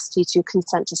had capacity to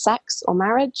consent to sex or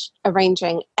marriage,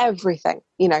 arranging everything.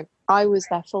 You know, I was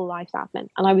their full life admin.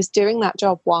 And I was doing that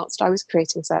job whilst I was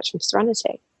creating Searching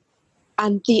Serenity.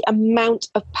 And the amount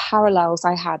of parallels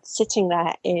I had sitting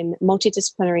there in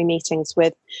multidisciplinary meetings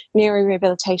with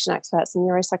neurorehabilitation experts and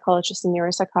neuropsychologists and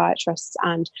neuropsychiatrists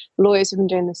and lawyers who've been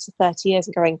doing this for 30 years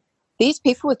and going, these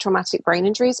people with traumatic brain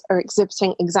injuries are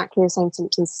exhibiting exactly the same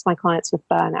symptoms as my clients with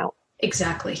burnout.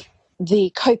 Exactly.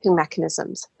 The coping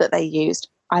mechanisms that they used,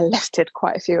 I lifted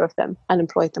quite a few of them and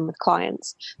employed them with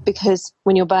clients because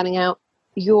when you're burning out,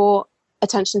 your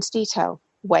attention to detail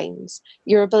wanes,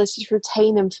 your ability to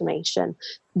retain information,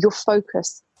 your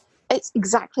focus. It's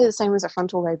exactly the same as a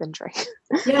frontal lobe injury.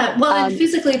 Yeah, well, and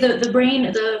physically the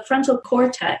brain, the frontal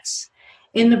cortex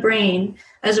in the brain,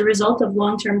 as a result of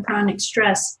long-term chronic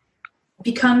stress,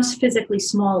 becomes physically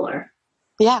smaller.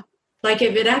 Yeah. Like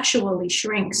if it actually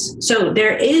shrinks. So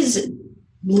there is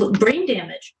brain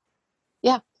damage.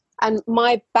 Yeah. And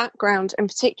my background in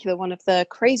particular, one of the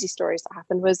crazy stories that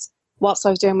happened was whilst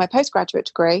I was doing my postgraduate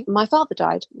degree, my father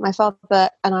died. My father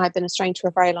and I had been estranged for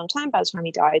a very long time by the time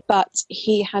he died, but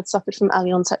he had suffered from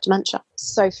early onset dementia.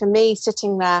 So for me,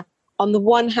 sitting there, on the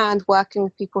one hand, working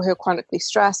with people who are chronically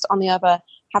stressed, on the other,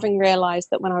 having realized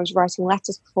that when I was writing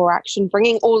letters before action,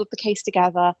 bringing all of the case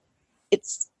together,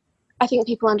 I think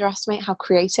people underestimate how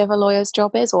creative a lawyer's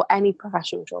job is, or any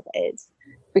professional job is,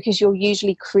 because you're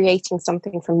usually creating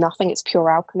something from nothing. It's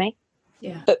pure alchemy.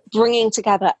 Yeah. But bringing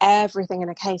together everything in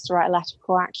a case to write a letter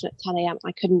before action at 10 a.m.,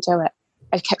 I couldn't do it.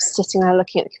 I kept sitting there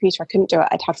looking at the computer. I couldn't do it.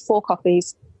 I'd had 4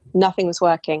 coffees. Nothing was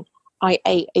working. I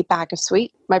ate a bag of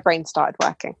sweet. My brain started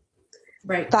working.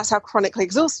 Right. That's how chronically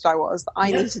exhausted I was.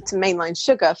 I needed to mainline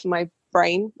sugar for my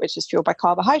brain, which is fueled by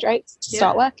carbohydrates, to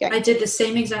start working. I did the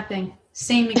same exact thing.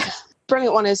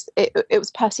 Brilliant one is it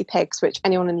was Percy Pigs, which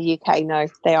anyone in the UK know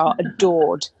they are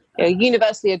adored.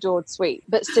 Universally adored sweet,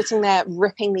 but sitting there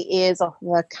ripping the ears off of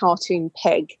a cartoon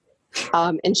pig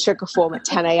in sugar form at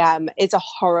 10 a.m. is a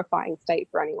horrifying state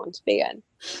for anyone to be in,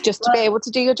 just to be able to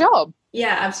do your job.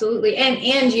 Yeah, absolutely.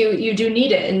 And you do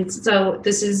need it. And so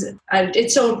this is,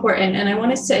 it's so important. And I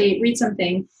want to read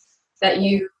something that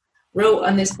you wrote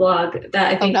on this blog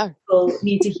that I think people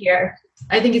need to hear.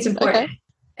 I think it's important. Okay.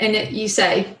 And you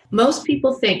say, most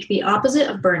people think the opposite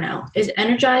of burnout is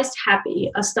energized,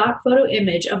 happy, a stock photo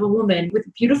image of a woman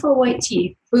with beautiful white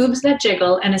teeth, boobs that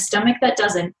jiggle, and a stomach that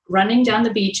doesn't, running down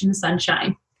the beach in the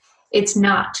sunshine. It's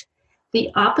not. The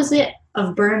opposite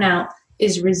of burnout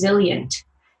is resilient.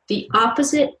 The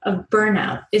opposite of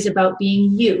burnout is about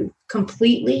being you,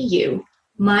 completely you,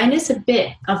 minus a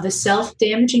bit of the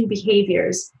self-damaging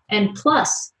behaviors, and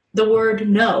plus the word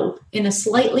no in a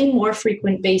slightly more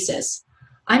frequent basis.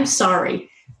 I'm sorry.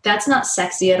 That's not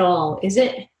sexy at all, is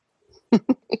it?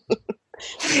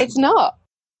 It's not.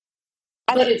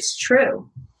 But it's true.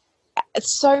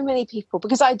 so many people,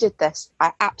 because I did this,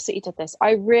 I absolutely did this.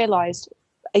 I realized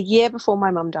a year before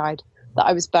my mum died that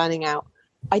I was burning out.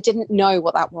 I didn't know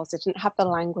what that was. I didn't have the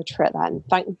language for it then.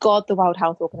 Thank God the World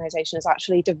Health Organization has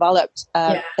actually developed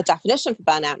a definition for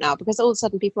burnout now, because all of a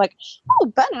sudden people are like, oh,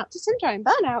 burnout syndrome,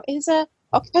 burnout is a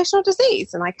occupational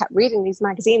disease. And I kept reading these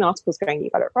magazine articles going,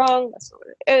 you got it wrong, that's not what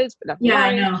it is. But yeah,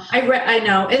 I know. I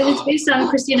know. It's based on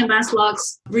Christina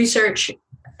Maslach's research.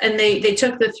 And they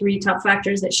took the 3 top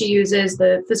factors that she uses: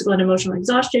 the physical and emotional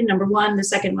exhaustion, number 1, the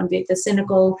second one being the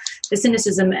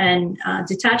cynicism and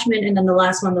detachment, and then the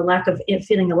last one,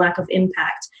 feeling the lack of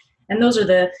impact. And those are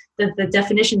the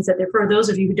definitions that they're for. Those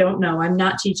of you who don't know, I'm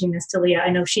not teaching this to Leah. I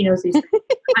know she knows these things.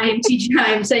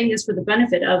 I am saying this for the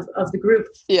benefit of the group.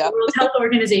 Yeah. The World Health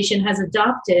Organization has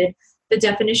adopted the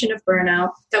definition of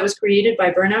burnout that was created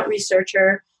by burnout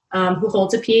researcher who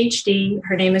holds a PhD.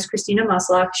 Her name is Christina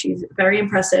Maslach. She's very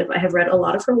impressive. I have read a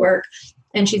lot of her work,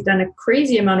 and she's done a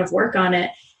crazy amount of work on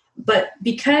it. But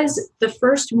because the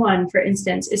first one, for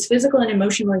instance, is physical and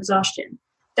emotional exhaustion,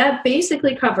 that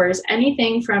basically covers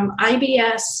anything from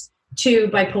IBS to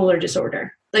bipolar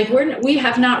disorder. Like we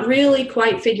have not really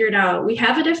quite figured out, we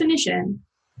have a definition,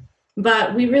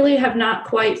 but we really have not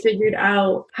quite figured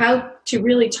out how to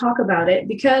really talk about it,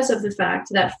 because of the fact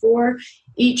that for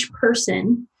each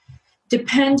person,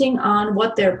 depending on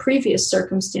what their previous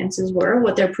circumstances were,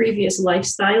 what their previous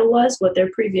lifestyle was, what their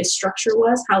previous structure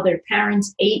was, how their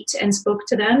parents ate and spoke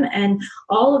to them, and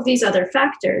all of these other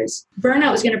factors,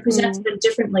 burnout is going to present to them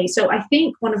differently. So I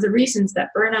think one of the reasons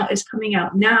that burnout is coming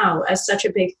out now as such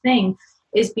a big thing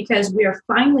is because we are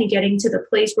finally getting to the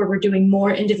place where we're doing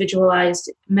more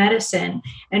individualized medicine,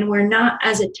 and we're not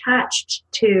as attached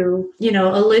to,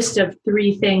 a list of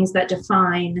 3 things that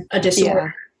define a disorder.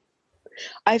 Yeah.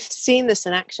 I've seen this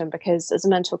in action, because as a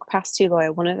mental capacity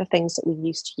lawyer, one of the things that we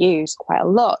used to use quite a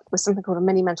lot was something called a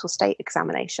mini mental state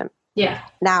examination. Yeah.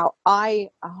 Now,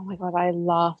 I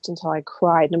laughed until I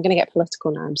cried. And I'm going to get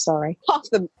political now, I'm sorry. Half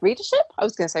the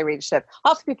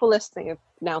people listening have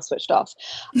now switched off.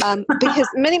 Because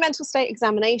mini mental state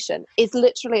examination is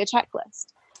literally a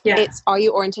checklist. Yeah. It's, are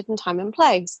you oriented in time and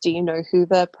place? Do you know who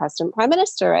the president, prime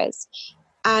minister is?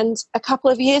 And a couple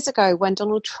of years ago, when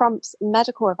Donald Trump's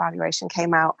medical evaluation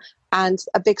came out and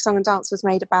a big song and dance was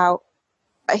made about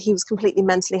he was completely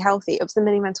mentally healthy, it was the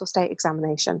mini mental state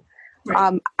examination.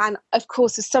 Right. And of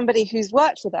course, as somebody who's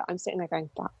worked with it, I'm sitting there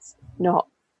going,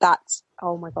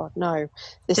 oh my God, no,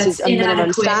 this is a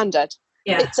minimum standard.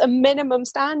 Yeah. It's a minimum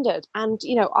standard. And,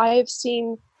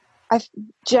 I've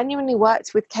genuinely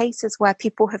worked with cases where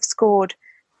people have scored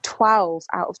 12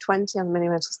 out of 20 on the mini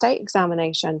mental state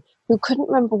examination who couldn't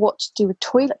remember what to do with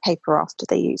toilet paper after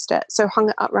they used it, so hung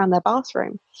it up around their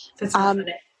bathroom. That's not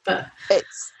funny, but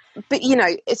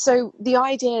so the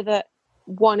idea that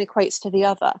one equates to the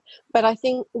other, but I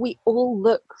think we all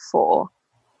look for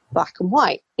black and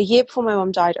white. A year before my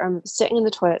mum died, I remember sitting in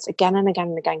the toilets again and again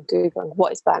and again, Googling,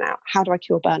 what is burnout? How do I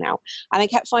cure burnout? And I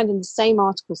kept finding the same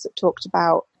articles that talked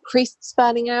about priests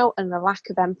burning out and the lack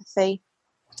of empathy.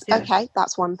 Yeah. Okay,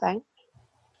 that's one thing.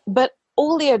 But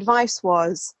all the advice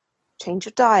was change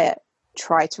your diet,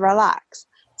 try to relax.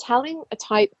 Telling a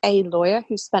type A lawyer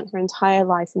who spent her entire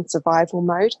life in survival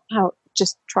mode how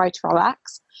just try to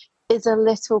relax is a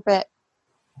little bit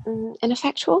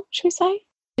ineffectual, should we say?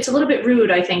 It's a little bit rude,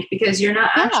 I think, because you're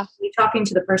not actually talking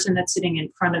to the person that's sitting in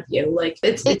front of you. Like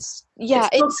it's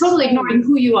totally ignoring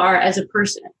who you are as a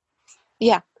person.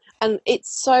 Yeah, and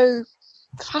it's so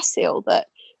facile that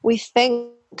we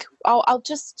think, I'll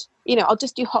just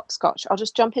do hopscotch. I'll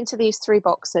just jump into these 3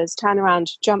 boxes, turn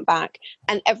around, jump back,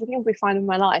 and everything will be fine in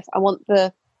my life. I want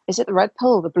is it the red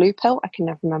pill or the blue pill? I can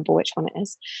never remember which one it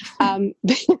is.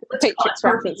 Matrix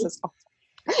references.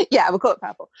 Yeah, we'll call it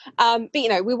purple.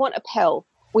 But we want a pill.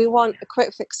 We want a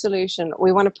quick fix solution.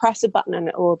 We want to press a button and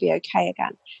it will be okay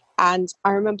again. And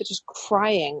I remember just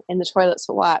crying in the toilets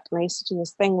at work. And I used to do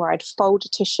this thing where I'd fold a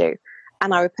tissue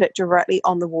and I would put it directly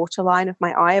on the waterline of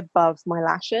my eye above my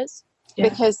lashes. Yeah.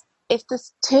 Because if the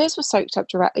tears were soaked up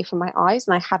directly from my eyes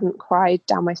and I hadn't cried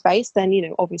down my face, then,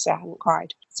 obviously I hadn't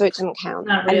cried. So it didn't count.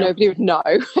 And nobody would know.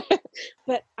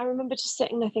 But I remember just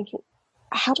sitting there thinking,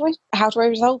 how do I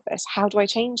resolve this? How do I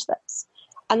change this?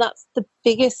 And that's the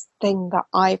biggest thing that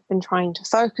I've been trying to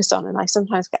focus on. And I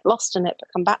sometimes get lost in it, but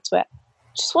come back to it.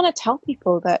 I just want to tell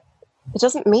people that it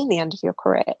doesn't mean the end of your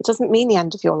career. It doesn't mean the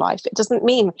end of your life. It doesn't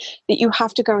mean that you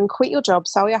have to go and quit your job,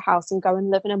 sell your house and go and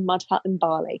live in a mud hut in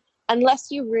Bali.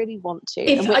 Unless you really want to.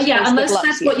 Unless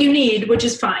that's what you need, which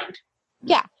is fine.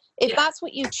 Yeah. If that's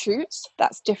what you choose,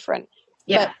 that's different.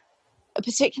 Yeah. But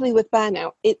particularly with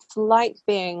burnout, it's like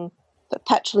being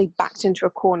perpetually backed into a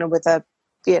corner with a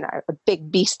a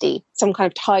big beastie, some kind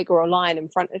of tiger or lion in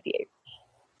front of you.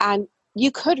 And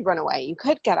you could run away, you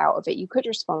could get out of it, you could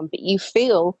respond, but you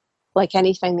feel like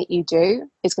anything that you do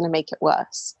is going to make it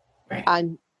worse. Right.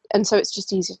 And so it's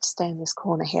just easier to stay in this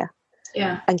corner here.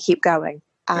 Yeah. And keep going.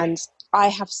 And I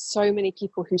have so many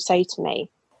people who say to me,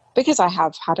 because I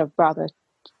have had a rather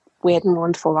weird and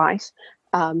wonderful life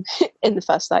in the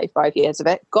first 35 years of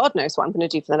it. God knows what I'm going to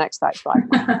do for the next 35.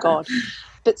 My God.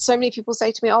 But so many people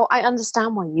say to me, oh, I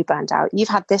understand why you burned out. You've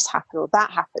had this happen or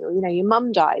that happen, or, your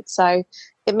mum died. So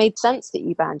it made sense that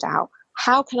you burned out.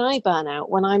 How can I burn out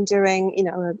when I'm doing,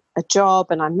 a job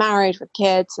and I'm married with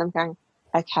kids? And I'm going,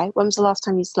 okay, when was the last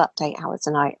time you slept 8 hours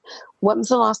a night? When was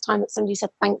the last time that somebody said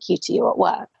thank you to you at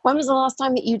work? When was the last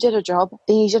time that you did a job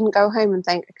and you didn't go home and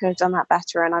think, I could have done that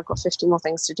better and I've got 50 more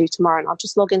things to do tomorrow and I'll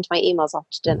just log into my emails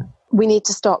after dinner? We need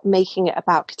to stop making it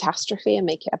about catastrophe and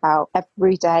make it about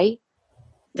every day.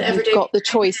 You've got the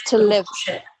choice to live.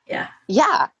 Shit. Yeah.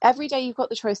 Yeah. Every day you've got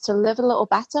the choice to live a little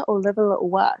better or live a little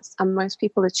worse. And most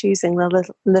people are choosing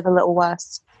the live a little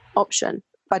worse option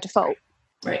by default.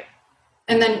 Right.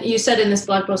 And then you said in this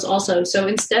blog post also, so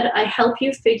instead I help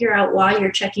you figure out why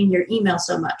you're checking your email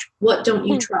so much. What don't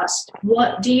you trust?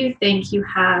 What do you think you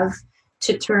have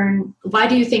to turn? Why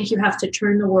do you think you have to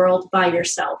turn the world by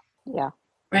yourself? Yeah.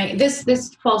 Right. This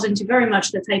falls into very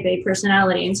much the type A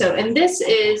personality. And this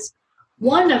is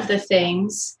one of the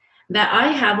things that I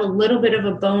have a little bit of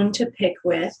a bone to pick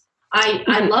with.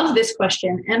 I love this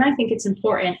question and I think it's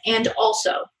important. And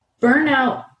also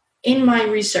burnout, in my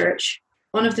research,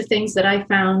 one of the things that I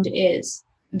found is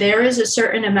there is a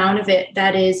certain amount of it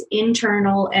that is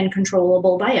internal and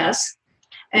controllable by us,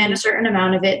 and a certain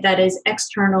amount of it that is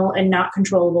external and not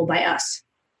controllable by us.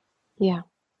 Yeah.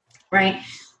 Right.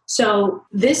 So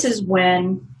this is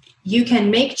when you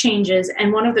can make changes,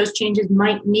 and one of those changes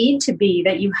might need to be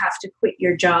that you have to quit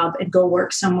your job and go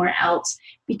work somewhere else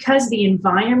because the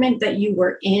environment that you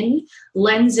were in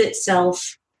lends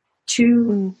itself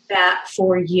to that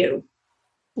for you.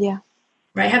 Yeah.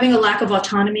 Right. Having a lack of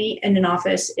autonomy in an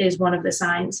office is one of the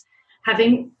signs.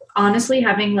 Having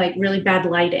like really bad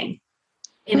lighting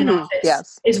in an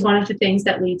office is one of the things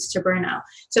that leads to burnout.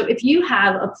 So if you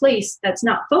have a place that's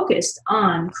not focused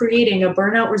on creating a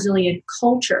burnout resilient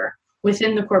culture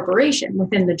within the corporation,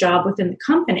 within the job, within the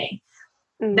company,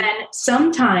 then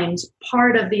sometimes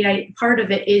part of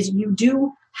it is you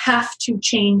do have to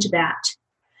change that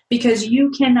because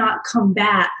you cannot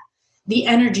combat the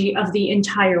energy of the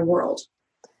entire world.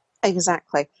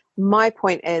 Exactly. My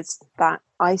point is that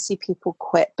I see people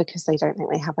quit because they don't think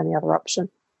they have any other option.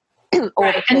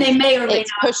 Right. And they may or may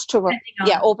it's not. Pushed to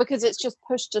or because it's just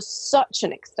pushed to such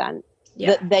an extent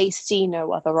that they see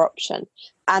no other option.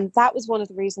 And that was one of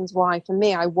the reasons why, for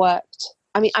me, I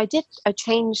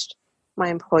changed my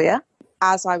employer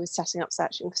as I was setting up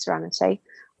Searching for Serenity.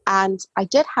 And I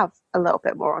did have a little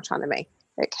bit more autonomy.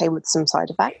 It came with some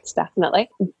side effects, definitely.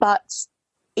 But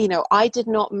I did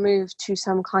not move to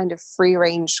some kind of free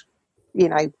range,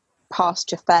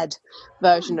 pasture-fed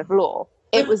version of law.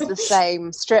 It was the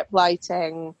same strip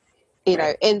lighting,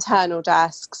 internal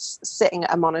desks, sitting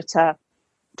at a monitor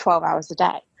 12 hours a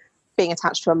day, being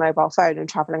attached to a mobile phone and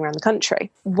traveling around the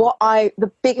country.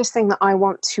 The biggest thing that I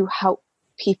want to help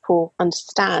people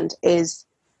understand is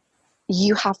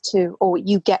you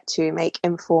get to make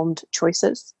informed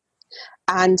choices.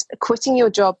 And quitting your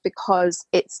job because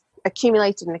it's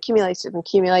accumulated and accumulated and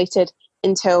accumulated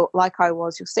until, like I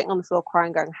was, you're sitting on the floor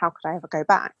crying going, how could I ever go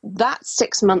back? That's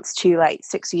 6 months too late,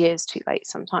 6 years too late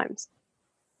sometimes.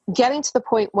 Getting to the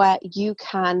point where you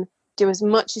can do as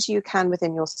much as you can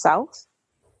within yourself,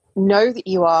 know that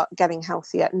you are getting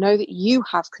healthier, know that you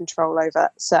have control over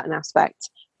certain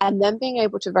aspects, and then being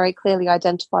able to very clearly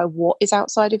identify what is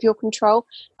outside of your control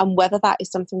and whether that is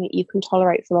something that you can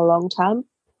tolerate for the long term.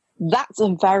 That's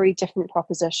a very different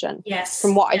proposition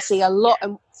from what I see a lot.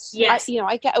 And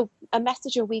I get a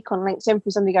message a week on LinkedIn from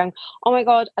somebody going, oh my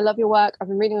God, I love your work. I've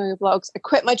been reading all your blogs. I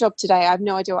quit my job today. I have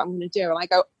no idea what I'm going to do. And I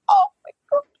go, oh my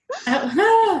God.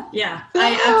 Yeah,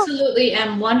 I absolutely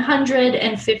am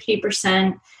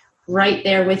 150% right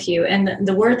there with you. And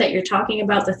the word that you're talking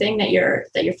about, the thing that you're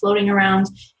floating around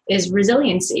is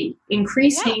resiliency,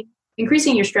 increasing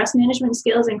your stress management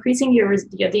skills, increasing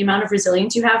the amount of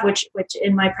resilience you have, which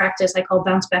in my practice I call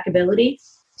bounce back ability.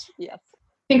 Yes.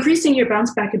 Increasing your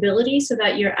bounce back ability so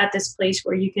that you're at this place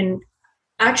where you can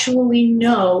actually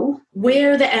know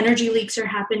where the energy leaks are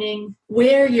happening,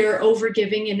 where you're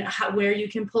overgiving and where you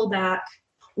can pull back,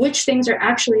 which things are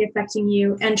actually affecting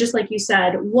you. And just like you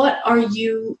said, what are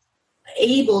you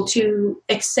able to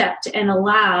accept and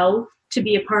allow to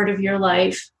be a part of your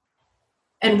life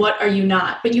and what are you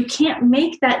not? But you can't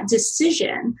make that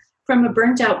decision from a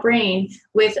burnt out brain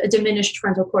with a diminished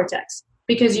frontal cortex,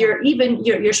 because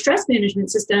your stress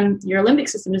management system, your limbic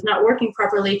system is not working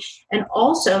properly. And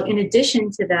also, in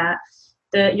addition to that,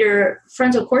 your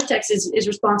frontal cortex is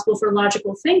responsible for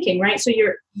logical thinking, right? So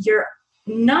you're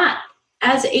not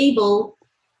as able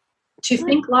to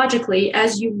think logically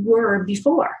as you were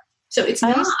before. So it's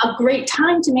not a great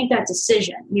time to make that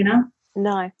decision, you know?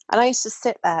 No. And I used to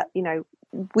sit there, you know,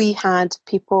 we had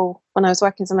people, when I was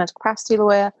working as a mental capacity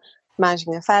lawyer,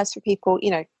 managing affairs for people,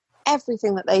 you know,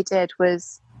 everything that they did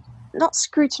was not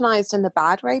scrutinized in the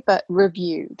bad way, but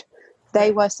reviewed.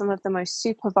 They were some of the most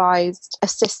supervised,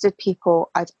 assisted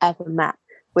people I've ever met,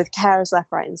 with carers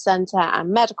left, right and centre,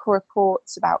 and medical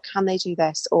reports about can they do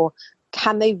this, or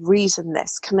can they reason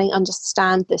this? Can they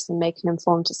understand this and make an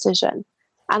informed decision?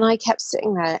 And I kept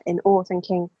sitting there in awe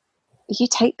thinking, you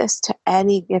take this to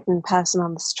any given person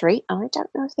on the street, and I don't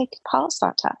know if they could pass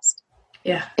that test.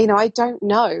 Yeah. You know, I don't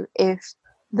know if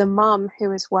the mum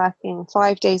who is working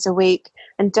 5 days a week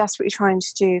and desperately trying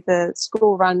to do the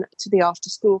school run to the after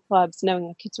school clubs, knowing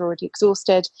her kids are already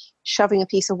exhausted, shoving a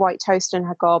piece of white toast in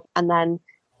her gob, and then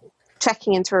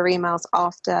checking into her emails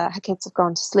after her kids have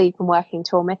gone to sleep and working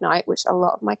till midnight, which a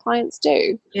lot of my clients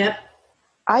do. Yep.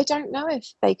 I don't know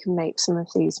if they can make some of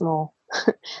these more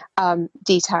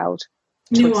detailed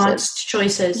nuanced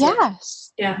choices.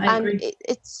 Yes. Yeah, I agree.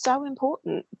 It's so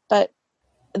important. But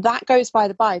that goes by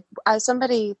the by. As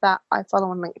somebody that I follow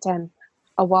on LinkedIn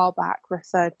a while back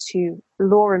referred to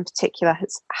law in particular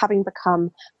as having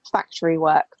become factory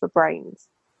work for brains.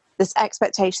 This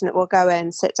expectation that we'll go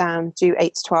in, sit down, do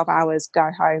 8 to 12 hours,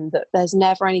 go home, that there's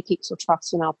never any peaks or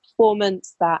troughs in our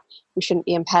performance, that we shouldn't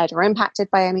be impaired or impacted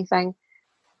by anything.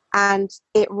 And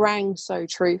it rang so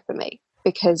true for me,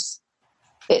 because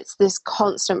it's this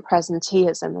constant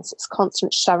presenteeism, it's this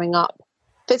constant showing up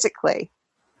physically.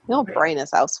 Your brain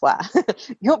is elsewhere.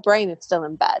 Your brain is still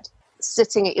in bed,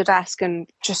 sitting at your desk and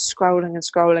just scrolling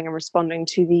and responding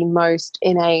to the most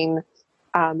inane,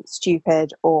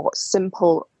 stupid or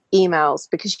simple emails,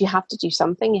 because you have to do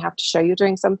something, you have to show you're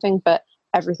doing something, but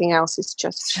everything else is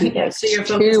just too big, so you're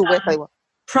focused on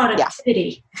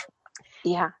productivity.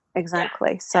 Yeah,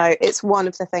 exactly. So it's one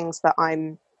of the things that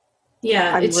I'm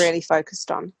really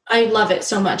focused on. I love it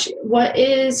so much.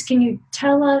 Can you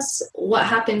tell us what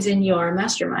happens in your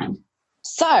mastermind?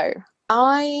 So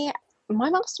my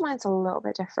mastermind's a little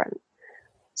bit different.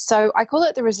 So I call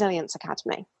it the Resilience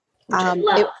Academy.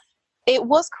 It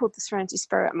was called the Serenity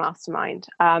Spirit Mastermind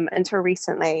until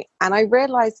recently. And I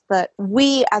realized that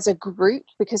we as a group,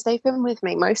 because they've been with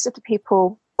me,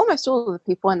 almost all of the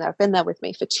people in there have been there with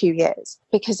me for 2 years,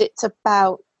 because it's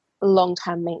about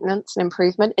long-term maintenance and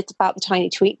improvement. It's about the tiny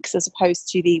tweaks as opposed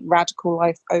to the radical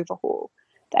life overhaul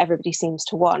that everybody seems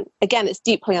to want. Again, it's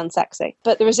deeply unsexy.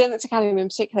 But the Resilience Academy in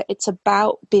particular, it's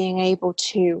about being able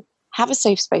to have a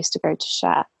safe space to go to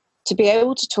share, to be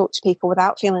able to talk to people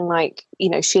without feeling like, you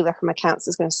know, Sheila from accounts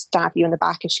is going to stab you in the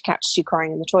back if she catches you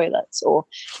crying in the toilets, or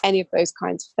any of those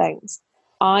kinds of things.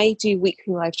 I do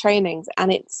weekly live trainings,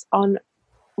 and it's on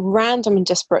random and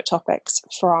disparate topics,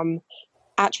 from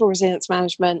actual resilience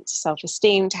management to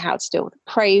self-esteem to how to deal with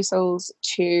appraisals,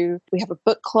 to we have a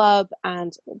book club,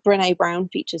 and Brene Brown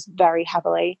features very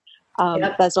heavily.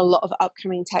 There's a lot of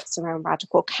upcoming texts around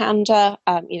radical candor,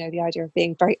 the idea of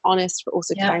being very honest, but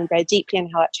also caring very deeply, and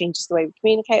how that changes the way we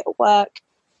communicate at work,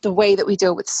 the way that we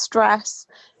deal with stress.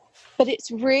 But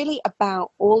it's really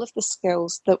about all of the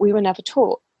skills that we were never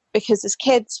taught. Because as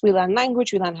kids, we learn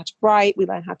language, we learn how to write, we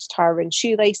learn how to tie our own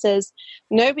shoelaces.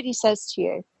 Nobody says to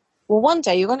you, well, one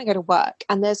day you're going to go to work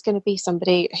and there's going to be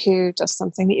somebody who does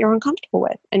something that you're uncomfortable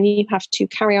with, and you have to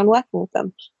carry on working with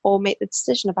them, or make the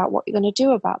decision about what you're going to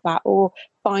do about that, or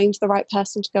find the right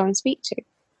person to go and speak to.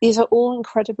 These are all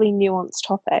incredibly nuanced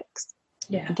topics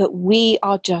that we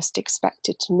are just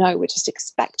expected to know. We're just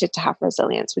expected to have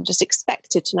resilience. We're just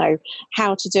expected to know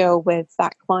how to deal with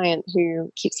that client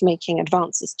who keeps making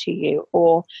advances to you,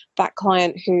 or that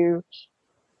client who,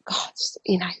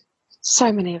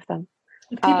 so many of them.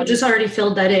 People just already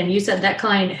filled that in. You said that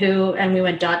client who, and we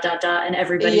went ... and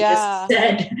everybody just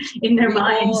said in their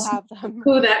minds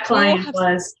who that client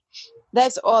was.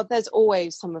 There's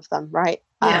always some of them, right?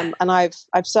 And I've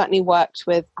certainly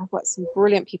I've got some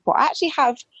brilliant people. I actually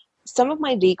have some of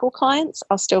my legal clients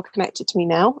are still connected to me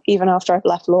now, even after I've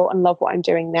left law, and love what I'm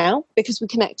doing now, because we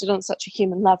connected on such a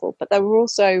human level. But there were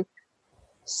also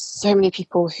so many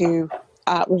people who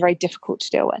were very difficult to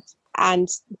deal with. And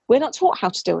we're not taught how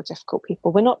to deal with difficult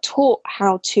people. We're not taught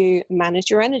how to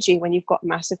manage your energy when you've got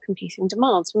massive competing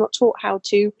demands. We're not taught how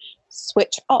to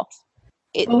switch off.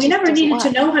 Well, we never needed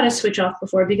to know how to switch off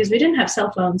before because we didn't have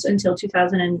cell phones until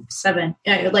 2007,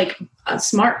 like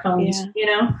smartphones, you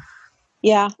know?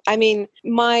 Yeah, I mean,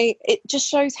 it just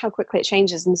shows how quickly it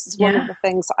changes. And this is one of the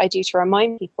things that I do to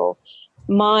remind people.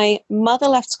 My mother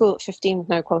left school at 15 with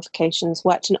no qualifications,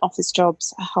 worked in office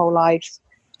jobs her whole life.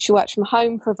 She worked from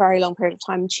home for a very long period of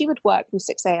time. And she would work from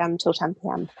 6 a.m. till 10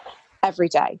 p.m. every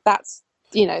day. That's,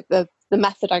 you know, the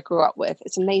method I grew up with.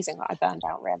 It's amazing that I burned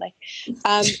out, really.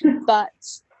 But,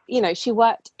 you know, she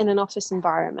worked in an office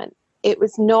environment. It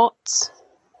was not...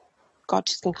 God,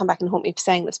 she's going to come back and haunt me for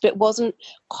saying this, but it wasn't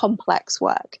complex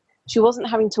work. She wasn't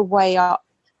having to weigh up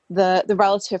the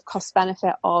relative cost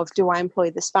benefit of, do I employ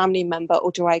this family member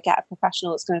or do I get a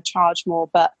professional that's going to charge more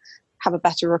but have a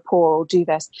better rapport or do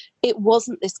this? It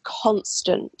wasn't this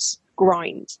constant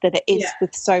grind that it is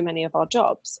with so many of our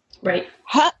jobs. Right.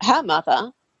 Her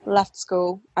mother left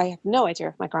school. I have no idea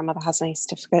if my grandmother has any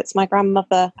certificates. My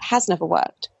grandmother has never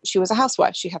worked. She was a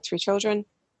housewife. She had 3 children.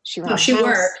 She ran a house.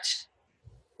 Worked.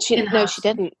 She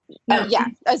didn't. No,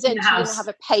 as in she didn't have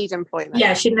a paid employment.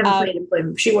 Yeah, she didn't have a paid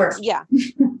employment. She worked. Yeah.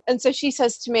 And so she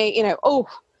says to me, you know, oh,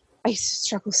 I used to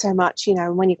struggle so much, you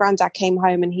know, when your granddad came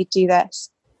home and he'd do this.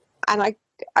 And I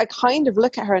kind of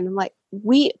look at her and I'm like,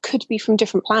 we could be from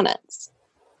different planets.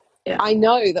 Yeah. I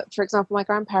know that, for example, my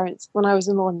grandparents, when I was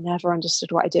in law, never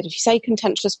understood what I did. If you say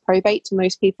contentious probate to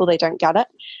most people, they don't get it.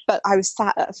 But I was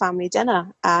sat at a family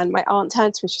dinner and my aunt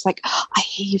turned to me. She's like, oh, I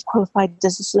hear you've qualified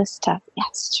as a solicitor.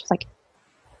 Yes. She was like,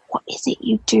 what is it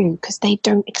you do? Because they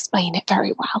don't explain it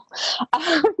very well.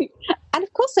 And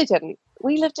of course they didn't.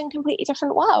 We lived in completely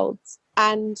different worlds.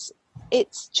 And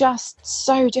it's just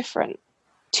so different.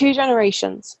 2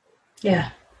 generations. Yeah.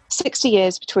 60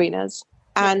 years between us.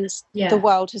 And the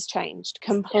world has changed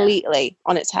completely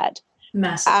on its head.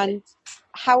 Massively. And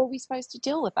how are we supposed to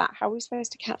deal with that? How are we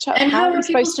supposed to catch up? And how are we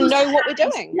supposed to know what we're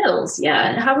doing? Skills,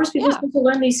 and how are people supposed to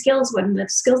learn these skills when the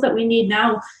skills that we need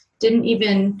now didn't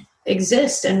even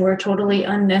exist and were totally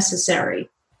unnecessary?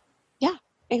 Yeah,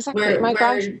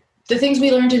 exactly. The things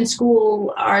we learned in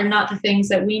school are not the things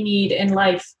that we need in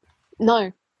life.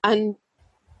 No, and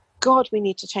God, we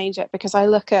need to change it, because I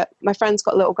look at my friend's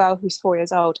got a little girl who's 4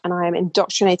 years old and I am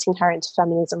indoctrinating her into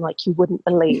feminism like you wouldn't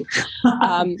believe.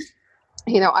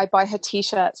 You know, I buy her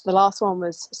t-shirts. The last one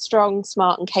was strong,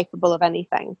 smart and capable of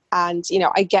anything. And, you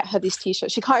know, I get her these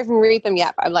t-shirts. She can't even read them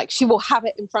yet, but I'm like, she will have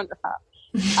it in front of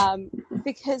her.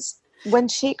 Because when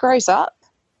she grows up,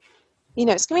 you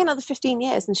know, it's going to be another 15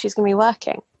 years and she's going to be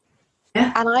working.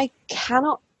 Yeah. And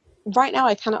right now,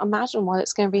 I cannot imagine what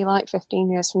it's going to be like 15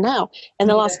 years from now. In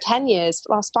the last 5 years,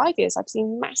 I've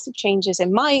seen massive changes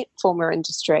in my former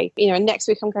industry. You know, next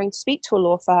week I'm going to speak to a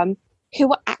law firm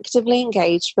who are actively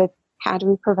engaged with how do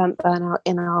we prevent burnout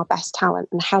in our best talent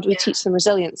and how do we teach them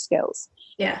resilience skills.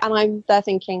 Yeah. And I'm there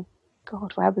thinking,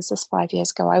 God, where was this 5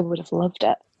 years ago? I would have loved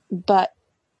it. But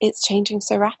it's changing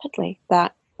so rapidly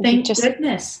that Thank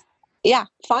goodness. Yeah,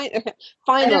 finally,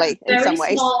 in some ways. My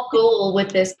very small goal with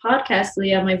this podcast,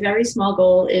 Leah, my very small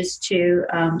goal is to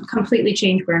completely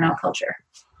change burnout culture.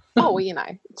 Oh, well, you know,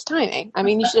 it's tiny. I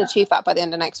mean, you should achieve that by the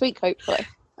end of next week, hopefully.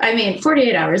 I mean,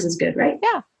 48 hours is good, right?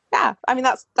 Yeah. I mean,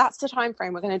 that's the time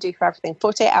frame we're going to do for everything.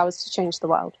 48 hours to change the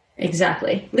world.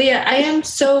 Exactly. Leah, I am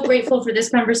so grateful for this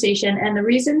conversation. And the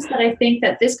reasons that I think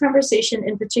that this conversation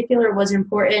in particular was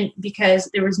important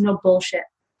because there was no bullshit.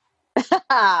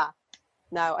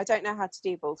 No, I don't know how to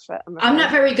do bullshit. I'm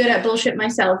not very good at bullshit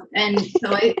myself. And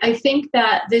so I think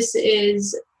that this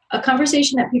is a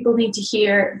conversation that people need to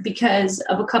hear because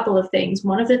of a couple of things.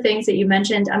 One of the things that you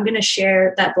mentioned, I'm going to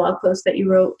share that blog post that you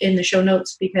wrote in the show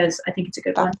notes because I think it's a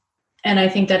good one. And I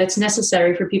think that it's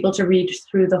necessary for people to read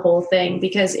through the whole thing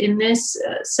because in this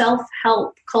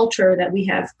self-help culture that we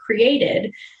have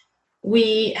created,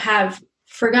 we have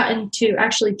forgotten to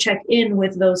actually check in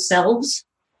with those selves.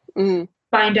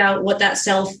 Find out what that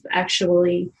self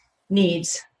actually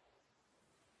needs.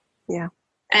 Yeah.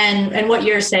 And what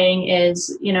you're saying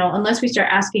is, you know, unless we start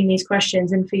asking these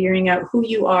questions and figuring out who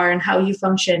you are and how you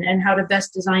function and how to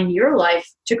best design your life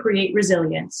to create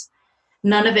resilience,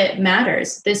 none of it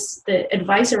matters. The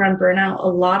advice around burnout, a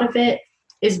lot of it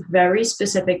is very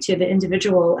specific to the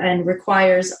individual and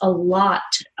requires a lot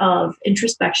of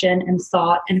introspection and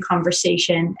thought and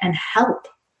conversation and help.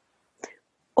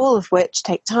 All of which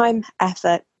take time,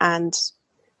 effort, and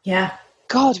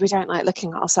God, we don't like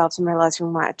looking at ourselves and realizing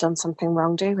we might have done something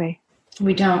wrong, do we?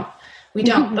 We don't.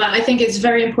 But I think it's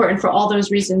very important for all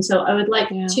those reasons. So I would like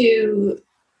to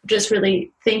just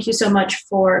really thank you so much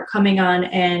for coming on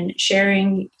and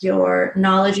sharing your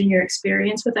knowledge and your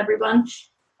experience with everyone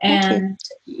and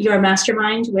your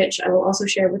mastermind, which I will also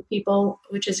share with people,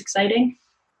 which is exciting.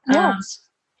 Yes.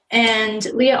 And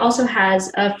Leah also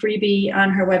has a freebie on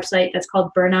her website that's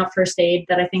called Burnout First Aid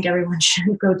that I think everyone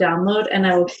should go download. And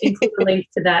I will include a link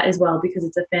to that as well because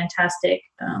it's a fantastic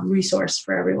resource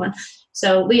for everyone.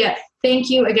 So Leah, thank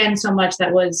you again so much.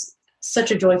 That was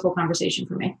such a joyful conversation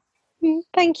for me.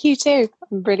 Thank you too. I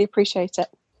really appreciate it.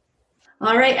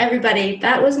 All right, everybody.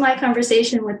 That was my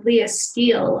conversation with Leah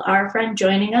Steele, our friend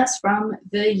joining us from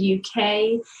the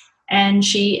UK. And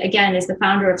she, again, is the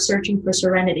founder of Searching for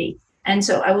Serenity. And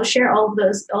so I will share all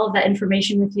of that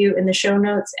information with you in the show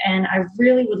notes. And I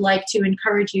really would like to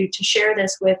encourage you to share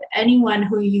this with anyone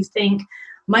who you think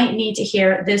might need to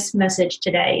hear this message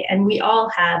today. And we all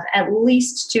have at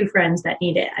least 2 friends that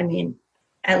need it. I mean,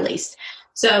 at least.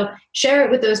 So share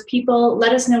it with those people.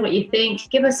 Let us know what you think.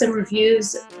 Give us some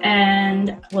reviews,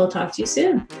 and we'll talk to you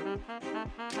soon.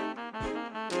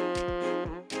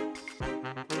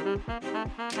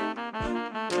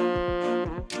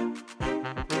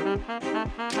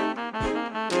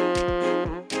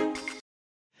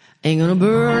 Ain't gonna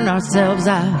burn ourselves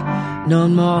out no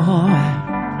more.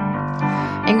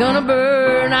 Ain't gonna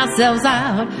burn ourselves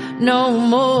out no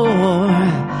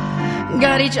more.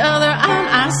 Got each other on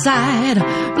our side,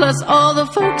 plus all the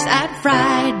folks at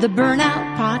Fried, the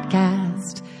Burnout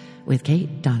Podcast with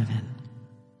Kate Donovan.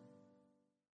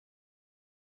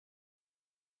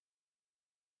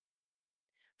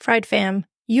 Fried fam,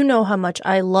 you know how much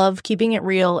I love keeping it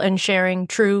real and sharing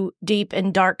true, deep,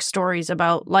 and dark stories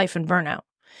about life and burnout.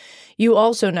 You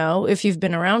also know, if you've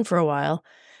been around for a while,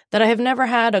 that I have never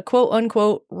had a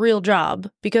quote-unquote real job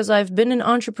because I've been an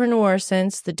entrepreneur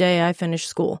since the day I finished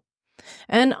school.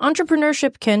 And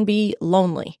entrepreneurship can be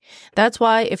lonely. That's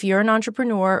why if you're an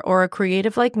entrepreneur or a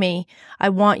creative like me, I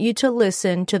want you to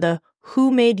listen to the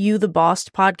Who Made You the Boss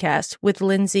podcast with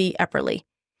Lindsay Epperly.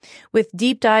 With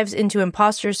deep dives into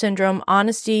imposter syndrome,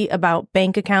 honesty about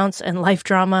bank accounts and life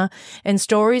drama, and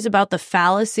stories about the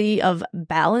fallacy of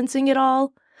balancing it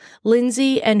all,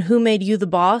 Lindsay and Who Made You the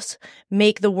Boss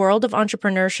make the world of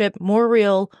entrepreneurship more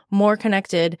real, more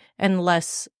connected, and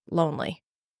less lonely.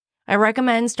 I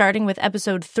recommend starting with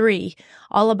episode 3,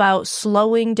 all about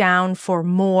slowing down for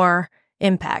more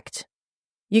impact.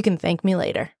 You can thank me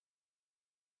later.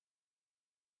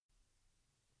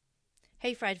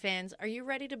 Hey, Fried fans, are you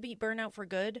ready to beat burnout for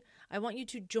good? I want you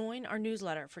to join our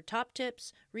newsletter for top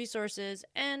tips, resources,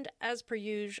 and, as per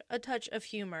usual, a touch of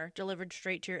humor delivered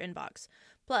straight to your inbox.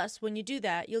 Plus, when you do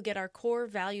that, you'll get our core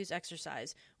values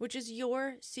exercise, which is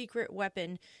your secret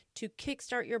weapon to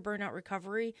kickstart your burnout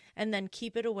recovery and then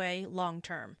keep it away long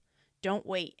term. Don't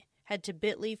wait. Head to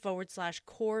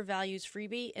bit.ly/core values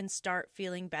freebie and start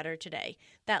feeling better today.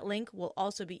 That link will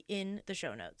also be in the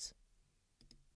show notes.